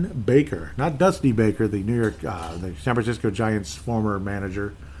Dustin Baker. Not Dusty Baker, the the San Francisco Giants former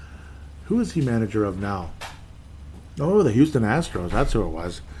manager. Who is he manager of now? Oh, the Houston Astros. That's who it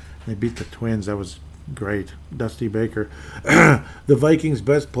was. They beat the Twins. That was great. Dusty Baker. The Vikings'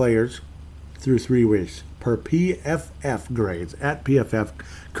 best players through 3 weeks per PFF grades. At PFF,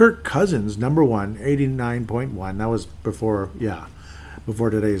 Kirk Cousins, number 1, 89.1. That was before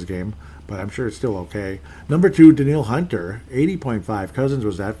today's game, but I'm sure it's still okay. Number 2, Danielle Hunter, 80.5. Cousins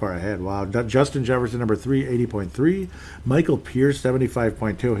was that far ahead. Wow. Justin Jefferson, number 3, 80.3. Michael Pierce,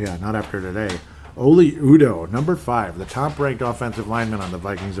 75.2. Yeah, not after today. Oli Udoh, number 5, the top-ranked offensive lineman on the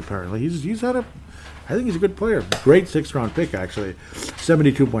Vikings, apparently. I think he's a good player. Great 6th-round pick, actually.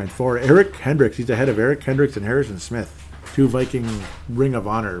 72.4. Eric Hendricks, he's ahead of Eric Hendricks and Harrison Smith, 2 Viking Ring of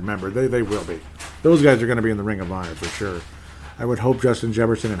Honor members. They will be. Those guys are going to be in the Ring of Honor for sure. I would hope Justin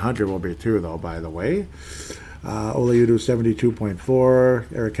Jefferson and Hunter will be too, though, by the way. Oli Udoh, 72.4.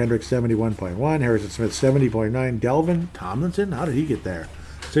 Eric Hendricks, 71.1. Harrison Smith, 70.9. Delvin Tomlinson, how did he get there?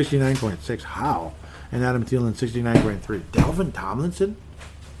 69.6. How? And Adam Thielen, 69.3. Delvin Tomlinson?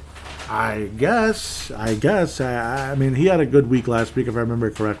 I guess. I mean, he had a good week last week, if I remember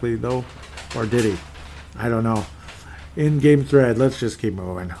correctly, though. Or did he? I don't know. In-game thread. Let's just keep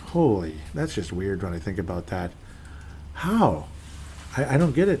moving. Holy, that's just weird when I think about that. How? I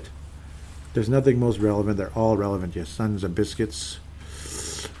don't get it. There's nothing most relevant. They're all relevant, you sons of biscuits.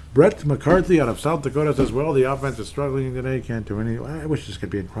 Brett McCarthy out of South Dakota says, well, the offense is struggling today. Can't do anything. I wish this could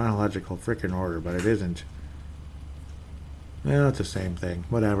be in chronological freaking order, but it isn't. Well, it's the same thing.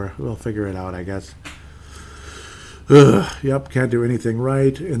 Whatever. We'll figure it out, I guess. Yep, can't do anything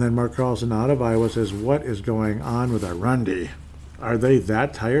right. And then Mark Carlson out of Iowa says, what is going on with our run D? Are they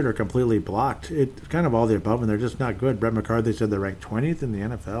that tired or completely blocked? It's kind of all the above, and they're just not good. Brett McCarthy said they're ranked 20th in the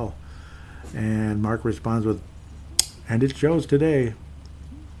NFL. And Mark responds with, and it shows today,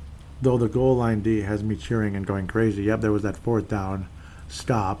 though the goal line D has me cheering and going crazy. Yep, there was that 4th down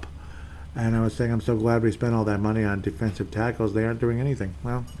stop. And I was saying I'm so glad we spent all that money on defensive tackles. They aren't doing anything.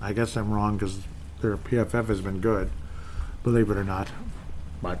 Well, I guess I'm wrong because their PFF has been good, believe it or not.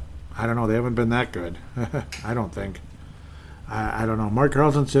 But I don't know. They haven't been that good. I don't think. I don't know. Mark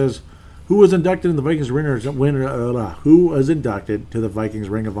Carlson says, who was inducted in the Vikings who was inducted to the Vikings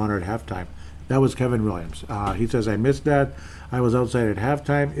Ring of Honor at halftime? That was Kevin Williams. He says, I missed that. I was outside at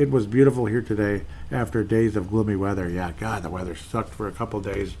halftime. It was beautiful here today after days of gloomy weather. Yeah, God, the weather sucked for a couple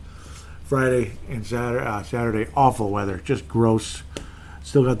days. Friday and Saturday, awful weather, just gross.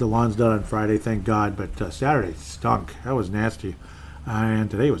 Still got the lawns done on Friday, thank God, but Saturday stunk. That was nasty.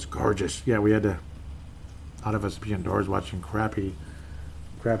 And today was gorgeous. Yeah, we had to, out of us be indoors watching crappy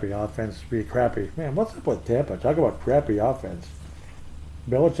offense be crappy. Man, what's up with Tampa? Talk about crappy offense.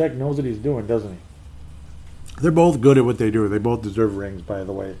 Belichick knows what he's doing, doesn't he? They're both good at what they do. They both deserve rings, by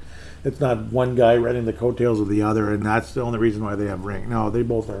the way. It's not one guy riding the coattails of the other, and that's the only reason why they have rings. No, they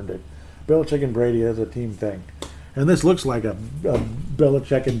both earned it. Belichick and Brady is a team thing. And this looks like a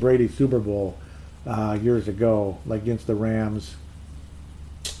Belichick and Brady Super Bowl years ago, like against the Rams.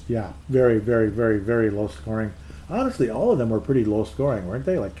 Yeah, very, very, very, very low scoring. Honestly, all of them were pretty low scoring, weren't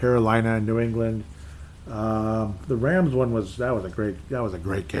they? Like Carolina and New England. The Rams one was a great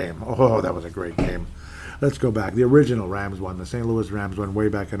game. Oh, that was a great game. Let's go back. The original Rams one, the St. Louis Rams one, way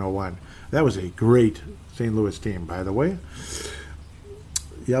back in 2001. That was a great St. Louis team, by the way.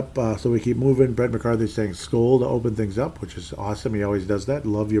 Yep, so we keep moving. Brett McCarthy saying Skol to open things up, which is awesome. He always does that.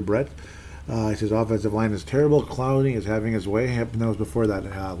 Love you, Brett. He says offensive line is terrible. Clowney is having his way. That was before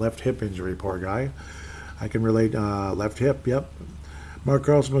that left hip injury, poor guy. I can relate. Left hip, yep. Mark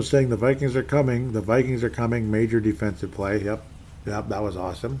Carlson was saying the Vikings are coming. The Vikings are coming. Major defensive play. Yep, that was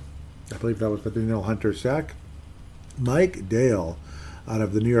awesome. I believe that was the Danielle Hunter sack. Mike Dale out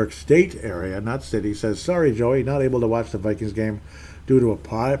of the New York State area, not city, says, sorry, Joey, not able to watch the Vikings game due to a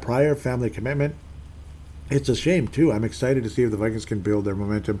prior family commitment. It's a shame, too. I'm excited to see if the Vikings can build their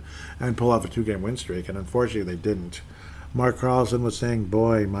momentum and pull off a 2-game win streak, and unfortunately they didn't. Mark Carlson was saying,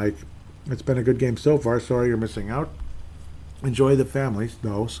 boy, Mike, it's been a good game so far. Sorry you're missing out. Enjoy the family.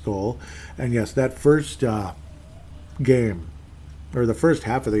 No, Skol. And yes, that first game, or the first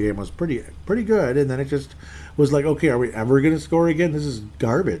half of the game was pretty good, and then it just was like, okay, are we ever going to score again? This is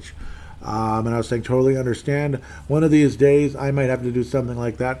garbage. And I was saying, totally understand. One of these days, I might have to do something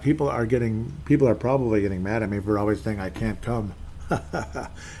like that. People are probably getting mad at me for always saying I can't come.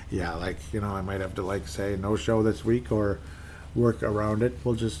 Yeah, like, I might have to say no show this week or work around it.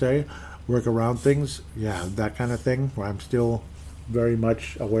 We'll just say work around things. Yeah, that kind of thing. Where I'm still very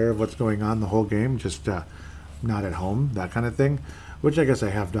much aware of what's going on the whole game, just not at home. That kind of thing, which I guess I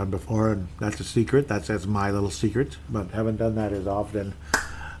have done before, and that's a secret. That's my little secret, but haven't done that as often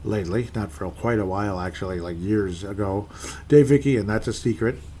lately, not for quite a while actually, like years ago. Dave Vicky, and that's a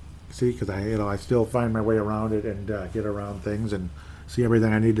secret. See, because I still find my way around it and get around things and see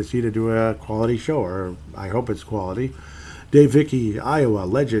everything I need to see to do a quality show, or I hope it's quality. Dave Vicky, Iowa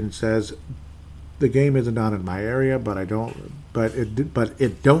legend, says the game isn't on in my area, but it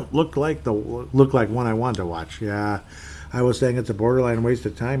don't look like one I want to watch. Yeah. I was saying it's a borderline waste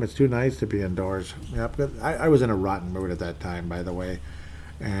of time. It's too nice to be indoors. Yep. I was in a rotten mood at that time, by the way.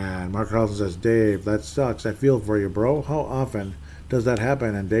 And Mark Carlson says, Dave, that sucks. I feel for you, bro. How often does that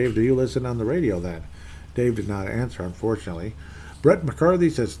happen? And Dave, do you listen on the radio then? Dave did not answer, unfortunately. Brett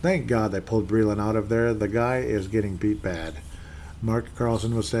McCarthy says, thank God they pulled Breland out of there. The guy is getting beat bad. Mark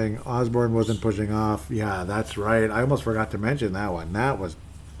Carlson was saying Osborne wasn't pushing off. Yeah, that's right. I almost forgot to mention that one. That was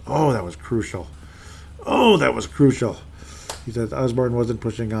crucial. Oh, that was crucial. He says Osborne wasn't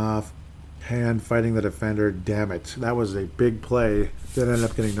pushing off. Hand fighting the defender. Damn it. That was a big play that ended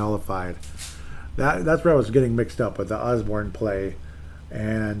up getting nullified. That's where I was getting mixed up with the Osborne play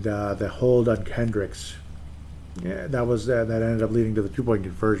and the hold on Kendricks. Yeah, that ended up leading to the 2-point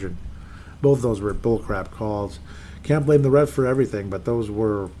conversion. Both of those were bullcrap calls. Can't blame the refs for everything, but those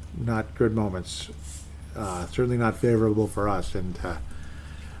were not good moments. Certainly not favorable for us. And that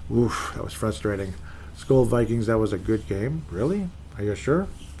was frustrating. Skol Vikings, that was a good game. Really? Are you sure?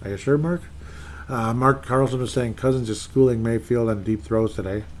 Mark? Mark Carlson was saying Cousins is schooling Mayfield on deep throws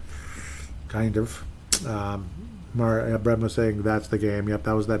today. kind of. Brett was saying that's the game. Yep,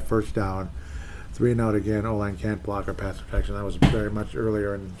 that was that first down. 3 and out again. O-line can't block or pass protection. That was very much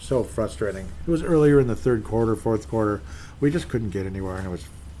earlier and so frustrating. It was earlier in the third quarter, fourth quarter. We just couldn't get anywhere, and it was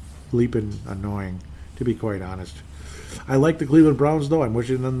bleeping annoying, to be quite honest. I like the Cleveland Browns, though. I'm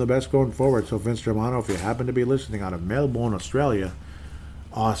wishing them the best going forward. So, Vince Germano, if you happen to be listening out of Melbourne, Australia,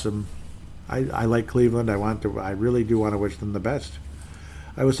 awesome. I like Cleveland. I really do want to wish them the best.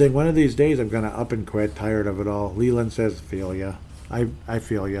 I was saying one of these days I'm going to up and quit, tired of it all. Leland says, feel ya. I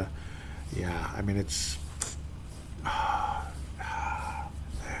feel ya. Yeah, I mean, it's... I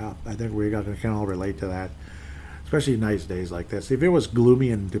think we can all relate to that. Especially nice days like this. If it was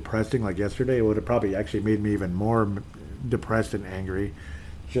gloomy and depressing like yesterday, it would have probably actually made me even more depressed and angry.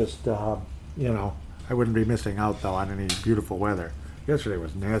 Just, I wouldn't be missing out, though, on any beautiful weather. Yesterday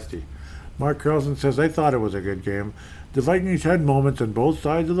was nasty. Mark Carlson says, I thought it was a good game. The Vikings had moments on both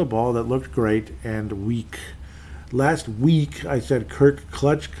sides of the ball that looked great and weak. Last week, I said Kirk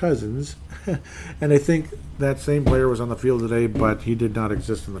Clutch Cousins, and I think that same player was on the field today, but he did not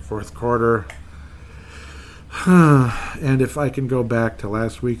exist in the fourth quarter. And if I can go back to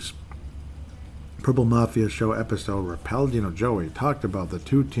last week's Purple Mafia show episode where Palladino Joey talked about the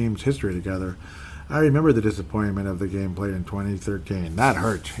two teams' history together, I remember the disappointment of the game played in 2013. That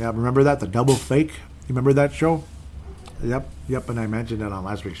hurt. Yeah, remember that? The double fake? You remember that show? Yep, and I mentioned that on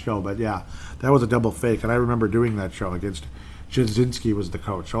last week's show. But yeah, that was a double fake, and I remember doing that show against Jasinski was the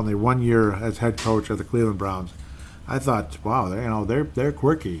coach. Only 1 year as head coach of the Cleveland Browns. I thought, wow, they're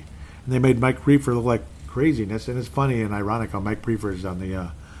quirky, and they made Mike Prefer look like craziness. And it's funny and ironic how Mike Prefer is on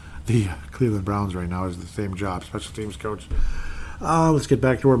the Cleveland Browns right now, is the same job, special teams coach. Let's get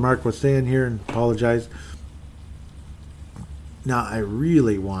back to where Mark was saying here and apologize. Now, I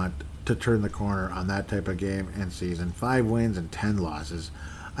really want to turn the corner on that type of game and season. 5 wins and 10 losses.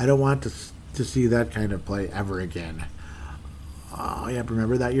 I don't want to see that kind of play ever again. Yep,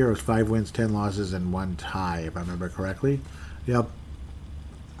 remember that year? It was 5 wins, 10 losses, and 1 tie, if I remember correctly. Yep.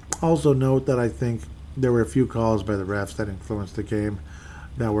 Also note that I think there were a few calls by the refs that influenced the game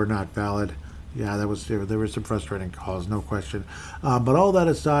that were not valid. Yeah, there were some frustrating calls, no question. But all that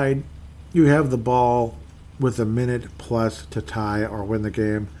aside, you have the ball with a minute plus to tie or win the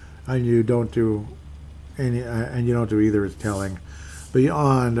game, and you don't do either. Is telling.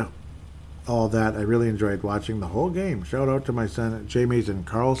 Beyond all that, I really enjoyed watching the whole game. Shout out to my son James and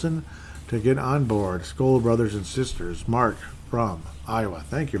Carlson to get on board. Skoll brothers and sisters. Mark from Iowa.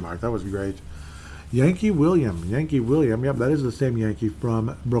 Thank you, Mark. That was great. Yankee William, yep, that is the same Yankee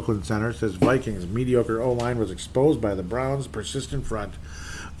from Brooklyn Center, says Vikings mediocre O-line was exposed by the Browns' persistent front.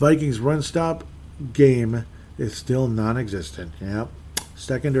 Vikings run-stop game is still non-existent, yep.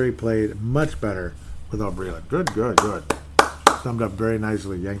 Secondary played much better without Breland. Good. Summed up very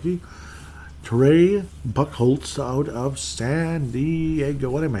nicely, Yankee. Trey Buckholtz out of San Diego.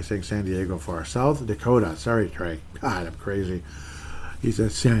 What am I saying San Diego for? South Dakota. Sorry, Trey. God, I'm crazy. He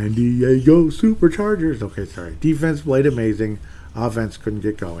says San Diego Superchargers. Okay, sorry. Defense played amazing. Offense couldn't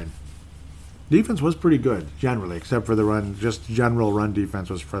get going. Defense was pretty good, generally, except for the run. Just general run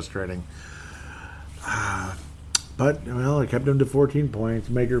defense was frustrating. But, it kept him to 14 points.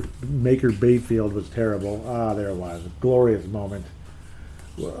 Maker Bayfield was terrible. There it was. A glorious moment.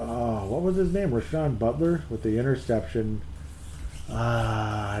 What was his name? Rashawn Butler with the interception.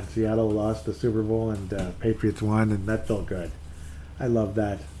 Seattle lost the Super Bowl and Patriots won, and that felt good. I love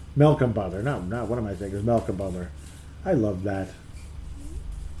that. Malcolm Butler. No, what am I saying? It's Malcolm Butler. I love that.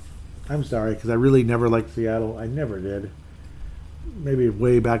 I'm sorry, because I really never liked Seattle. I never did. Maybe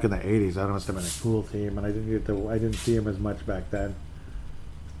way back in the 80s, I must have been a cool team, and I didn't see him as much back then.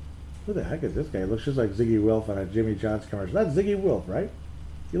 Who the heck is this guy? He looks just like Ziggy Wilf on a Jimmy John's commercial. That's Ziggy Wilf, right?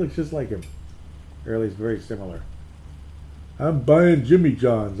 He looks just like him. Or at least very similar. I'm buying Jimmy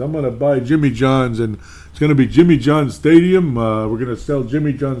John's. I'm going to buy Jimmy John's, and it's going to be Jimmy John's Stadium. We're going to sell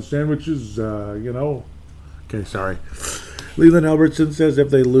Jimmy John's sandwiches, Okay, sorry. Leland Albertson says if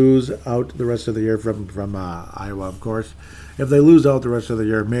they lose out the rest of the year from Iowa, of course, if they lose out the rest of the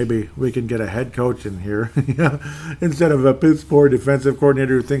year, maybe we can get a head coach in here instead of a piss-poor defensive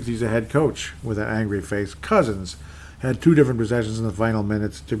coordinator who thinks he's a head coach with an angry face. Cousins had 2 different possessions in the final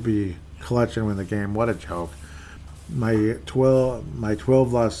minutes to be clutch and win the game. What a joke. My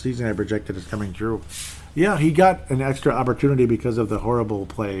 12 loss season I projected is coming true. Yeah, he got an extra opportunity because of the horrible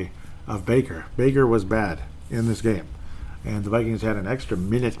play of Baker. Baker was bad in this game. And the Vikings had an extra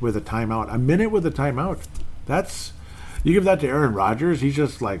minute with a timeout. A minute with a timeout. You give that to Aaron Rodgers, he's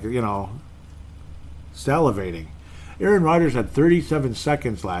just salivating. Aaron Rodgers had 37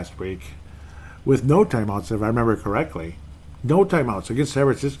 seconds last week with no timeouts, if I remember correctly. No timeouts against San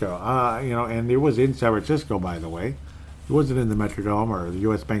Francisco. And it was in San Francisco, by the way. It wasn't in the Metrodome or the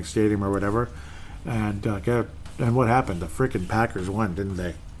U.S. Bank Stadium or whatever. And what happened? The frickin' Packers won, didn't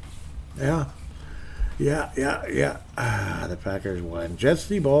they? Yeah. The Packers won.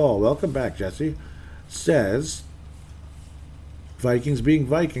 Jesse Ball, welcome back, Jesse, says, Vikings being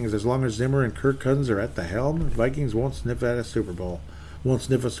Vikings, as long as Zimmer and Kirk Cousins are at the helm, Vikings won't sniff a Super Bowl.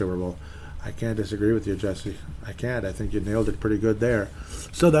 I can't disagree with you, Jesse. I can't. I think you nailed it pretty good there.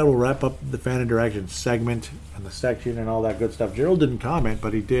 So that will wrap up the fan interaction segment and the section and all that good stuff. Gerald didn't comment,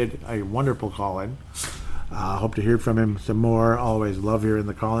 but he did a wonderful call-in. Hope to hear from him some more. Always love hearing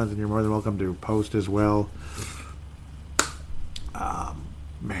the call-ins, and you're more than welcome to post as well.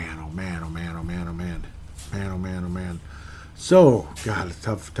 Man. So, God, it's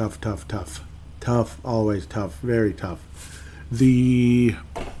tough, always tough, very tough.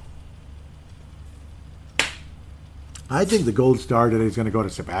 I think the Gold Star today is going to go to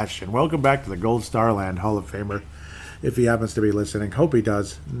Sebastian. Welcome back to the Gold Star Land, Hall of Famer, if he happens to be listening. Hope he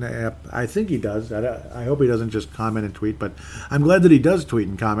does. I think he does. I hope he doesn't just comment and tweet, but I'm glad that he does tweet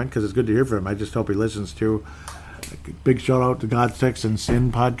and comment because it's good to hear from him. I just hope he listens to. Big shout out to God, Sex, and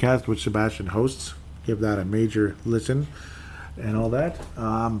Sin podcast, which Sebastian hosts. Give that a major listen and all that.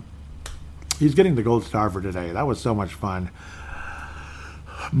 He's getting the Gold Star for today. That was so much fun.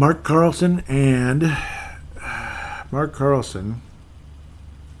 Mark Carlson and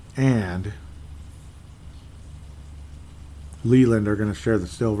Leland are going to share the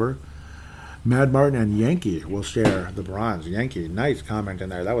silver. Mad Martin and Yankee will share the bronze. Yankee, nice comment in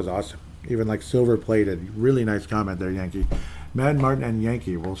there. That was awesome. Even like silver plated. Really nice comment there, Yankee. Mad Martin and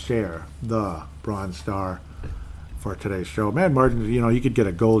Yankee will share the bronze star for today's show. Mad Martin, you could get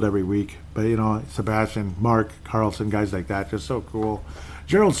a gold every week. But, Sebastian, Mark, Carlson, guys like that, just so cool.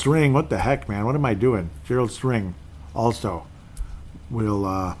 Gerald String, what the heck, man? What am I doing? Gerald String also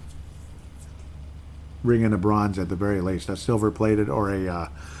will ring in a bronze at the very least. A silver plated or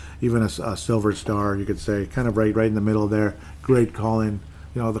even a silver star, you could say. Kind of right in the middle there. Great call-in.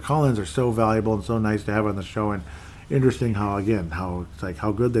 The call-ins are so valuable and so nice to have on the show, and interesting how it's like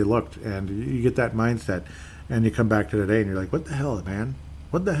how good they looked, and you get that mindset, and you come back to today and you're like, what the hell, man?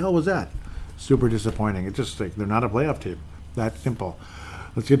 What the hell was that? Super disappointing. It's just like they're not a playoff team. That simple.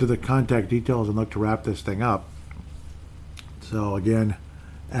 Let's get to the contact details and look to wrap this thing up. So again,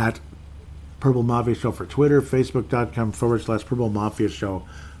 at Purple Mafia Show for Twitter, Facebook.com/Purple Mafia Show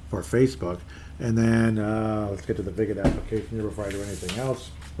for Facebook. And then let's get to the Viget application here before I do anything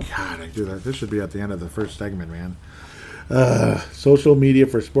else. God, I do that. This should be at the end of the first segment, man. Social media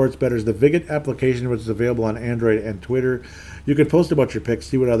for sports bettors. The Viget application, which is available on Android and Twitter. You can post about your picks,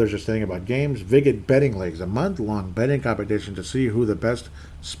 see what others are saying about games. Viget Betting Leagues, a month-long betting competition to see who the best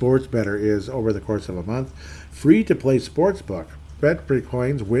sports bettor is over the course of a month. Free-to-play sportsbook. Bet free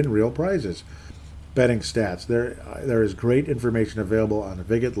coins, win real prizes. Betting stats. There is great information available on the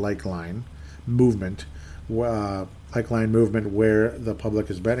Viget Likeline movement, where the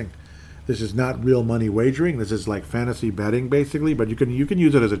public is betting. This is not real money wagering. This is like fantasy betting, basically. But you can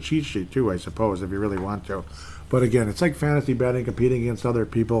use it as a cheat sheet too, I suppose, if you really want to. But again, it's like fantasy betting, competing against other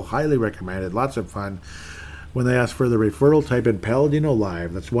people. Highly recommended. Lots of fun. When they ask for the referral, type in Paladino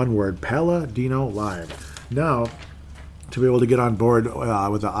Live. That's one word, Paladino Live. Now, to be able to get on board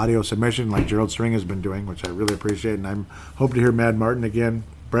with the audio submission like Gerald String has been doing, which I really appreciate, and I'm hoping to hear Mad Martin again.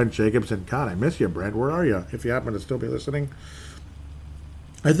 Brent Jacobson. God, I miss you, Brent. Where are you? If you happen to still be listening.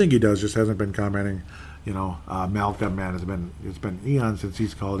 I think he does, just hasn't been commenting. Malcolm, man, it's been eons since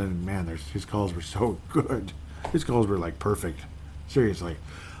he's called in, and man, his calls were so good. His calls were like perfect. Seriously.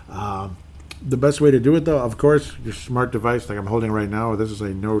 The best way to do it, though, of course, your smart device, like I'm holding right now. This is a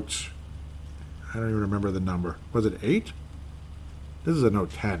Note. I don't even remember the number. Was it 8? This is a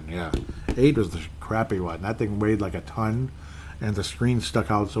Note 10, yeah. 8 was the crappy one. That thing weighed like a ton. And the screen stuck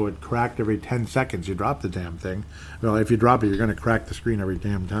out, so it cracked every 10 seconds. You drop the damn thing. Well, if you drop it, you're going to crack the screen every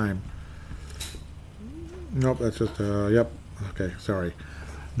damn time. Nope, that's just, yep. Okay, sorry.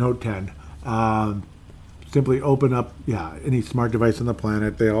 Note 10. Simply open up, any smart device on the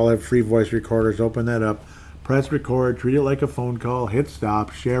planet. They all have free voice recorders. Open that up. Press record. Treat it like a phone call. Hit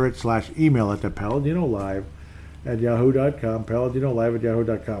stop. Share it /email it to PaladinoLive@yahoo.com.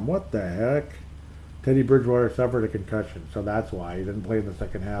 PaladinoLive@yahoo.com. What the heck? Teddy Bridgewater suffered a concussion, so that's why he didn't play in the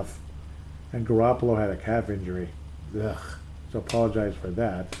second half. And Garoppolo had a calf injury. Ugh. So apologize for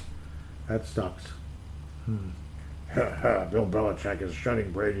that. That sucks. Bill Belichick is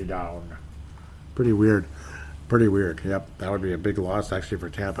shutting Brady down. Pretty weird. Yep, that would be a big loss actually for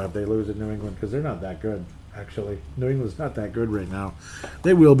Tampa if they lose in New England, because they're not that good, actually. New England's not that good right now.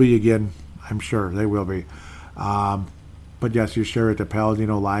 They will be again. I'm sure they will be. But yes, you share it to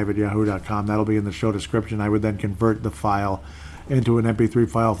PaladinoLive@yahoo.com. That'll be in the show description. I would then convert the file into an MP3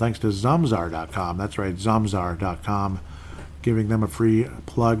 file thanks to Zamzar.com. That's right, Zamzar.com. Giving them a free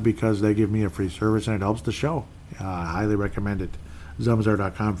plug because they give me a free service and it helps the show. Highly recommend it.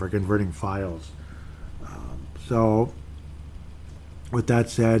 Zamzar.com for converting files. So, with that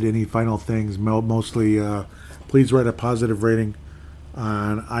said, any final things? Mostly, please write a positive rating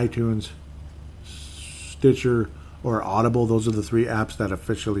on iTunes, Stitcher, or Audible. Those are the 3 apps that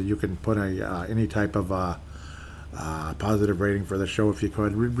officially you can put any type of positive rating for the show if you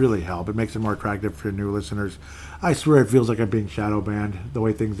could. It would really help. It makes it more attractive for new listeners. I swear it feels like I'm being shadow banned the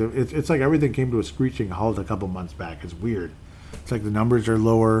way things... It's like everything came to a screeching halt a couple months back. It's weird. It's like the numbers are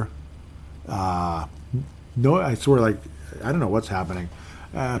lower. No, I swear, like, I don't know what's happening.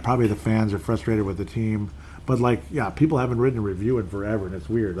 Probably the fans are frustrated with the team. But, like, yeah, people haven't written a review in forever, and it's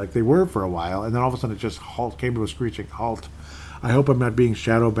weird. Like, they were for a while, and then all of a sudden it just came to a screeching halt. I hope I'm not being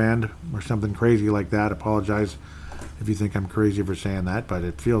shadow banned or something crazy like that. Apologize if you think I'm crazy for saying that, but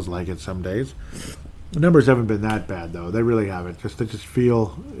it feels like it some days. The numbers haven't been that bad, though. They really haven't. They just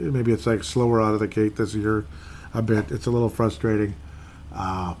feel, maybe it's like slower out of the gate this year a bit. It's a little frustrating,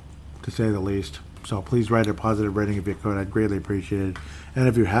 to say the least. So please write a positive rating if you could. I'd greatly appreciate it. And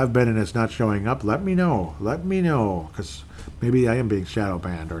if you have been and it's not showing up, let me know. Let me know, because maybe I am being shadow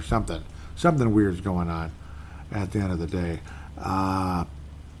banned or something. Something weird's going on at the end of the day.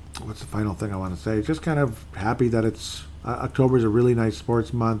 What's the final thing I want to say? Just kind of happy that it's October's a really nice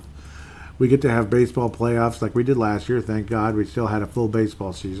sports month. We get to have baseball playoffs like we did last year. Thank God we still had a full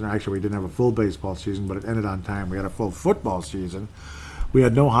baseball season. Actually, we didn't have a full baseball season, but it ended on time. We had a full football season. We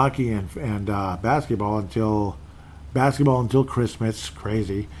had no hockey and basketball until Christmas,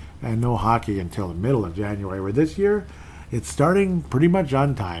 crazy, and no hockey until the middle of January. Where this year, it's starting pretty much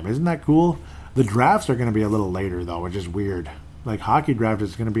on time. Isn't that cool? The drafts are going to be a little later, though, which is weird. Like, hockey draft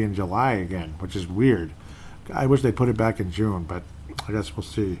is going to be in July again, which is weird. I wish they put it back in June, but I guess we'll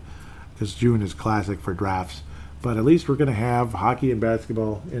see, because June is classic for drafts. But at least we're going to have hockey and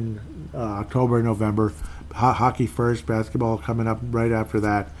basketball in October and November. Hockey first, basketball coming up right after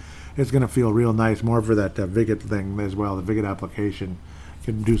that. It's going to feel real nice, more for that Viget thing as well, the Viget application.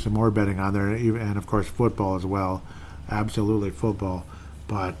 Can do some more betting on there, and of course football as well. Absolutely football.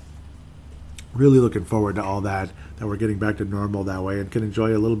 But really looking forward to all that we're getting back to normal that way, and can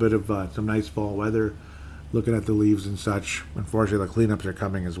enjoy a little bit of some nice fall weather, looking at the leaves and such. Unfortunately, the cleanups are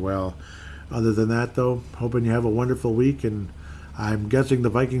coming as well. Other than that, though, hoping you have a wonderful week, and I'm guessing the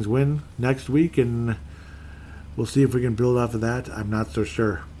Vikings win next week, and we'll see if we can build off of that. I'm not so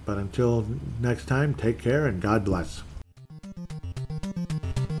sure. But until next time, take care and God bless.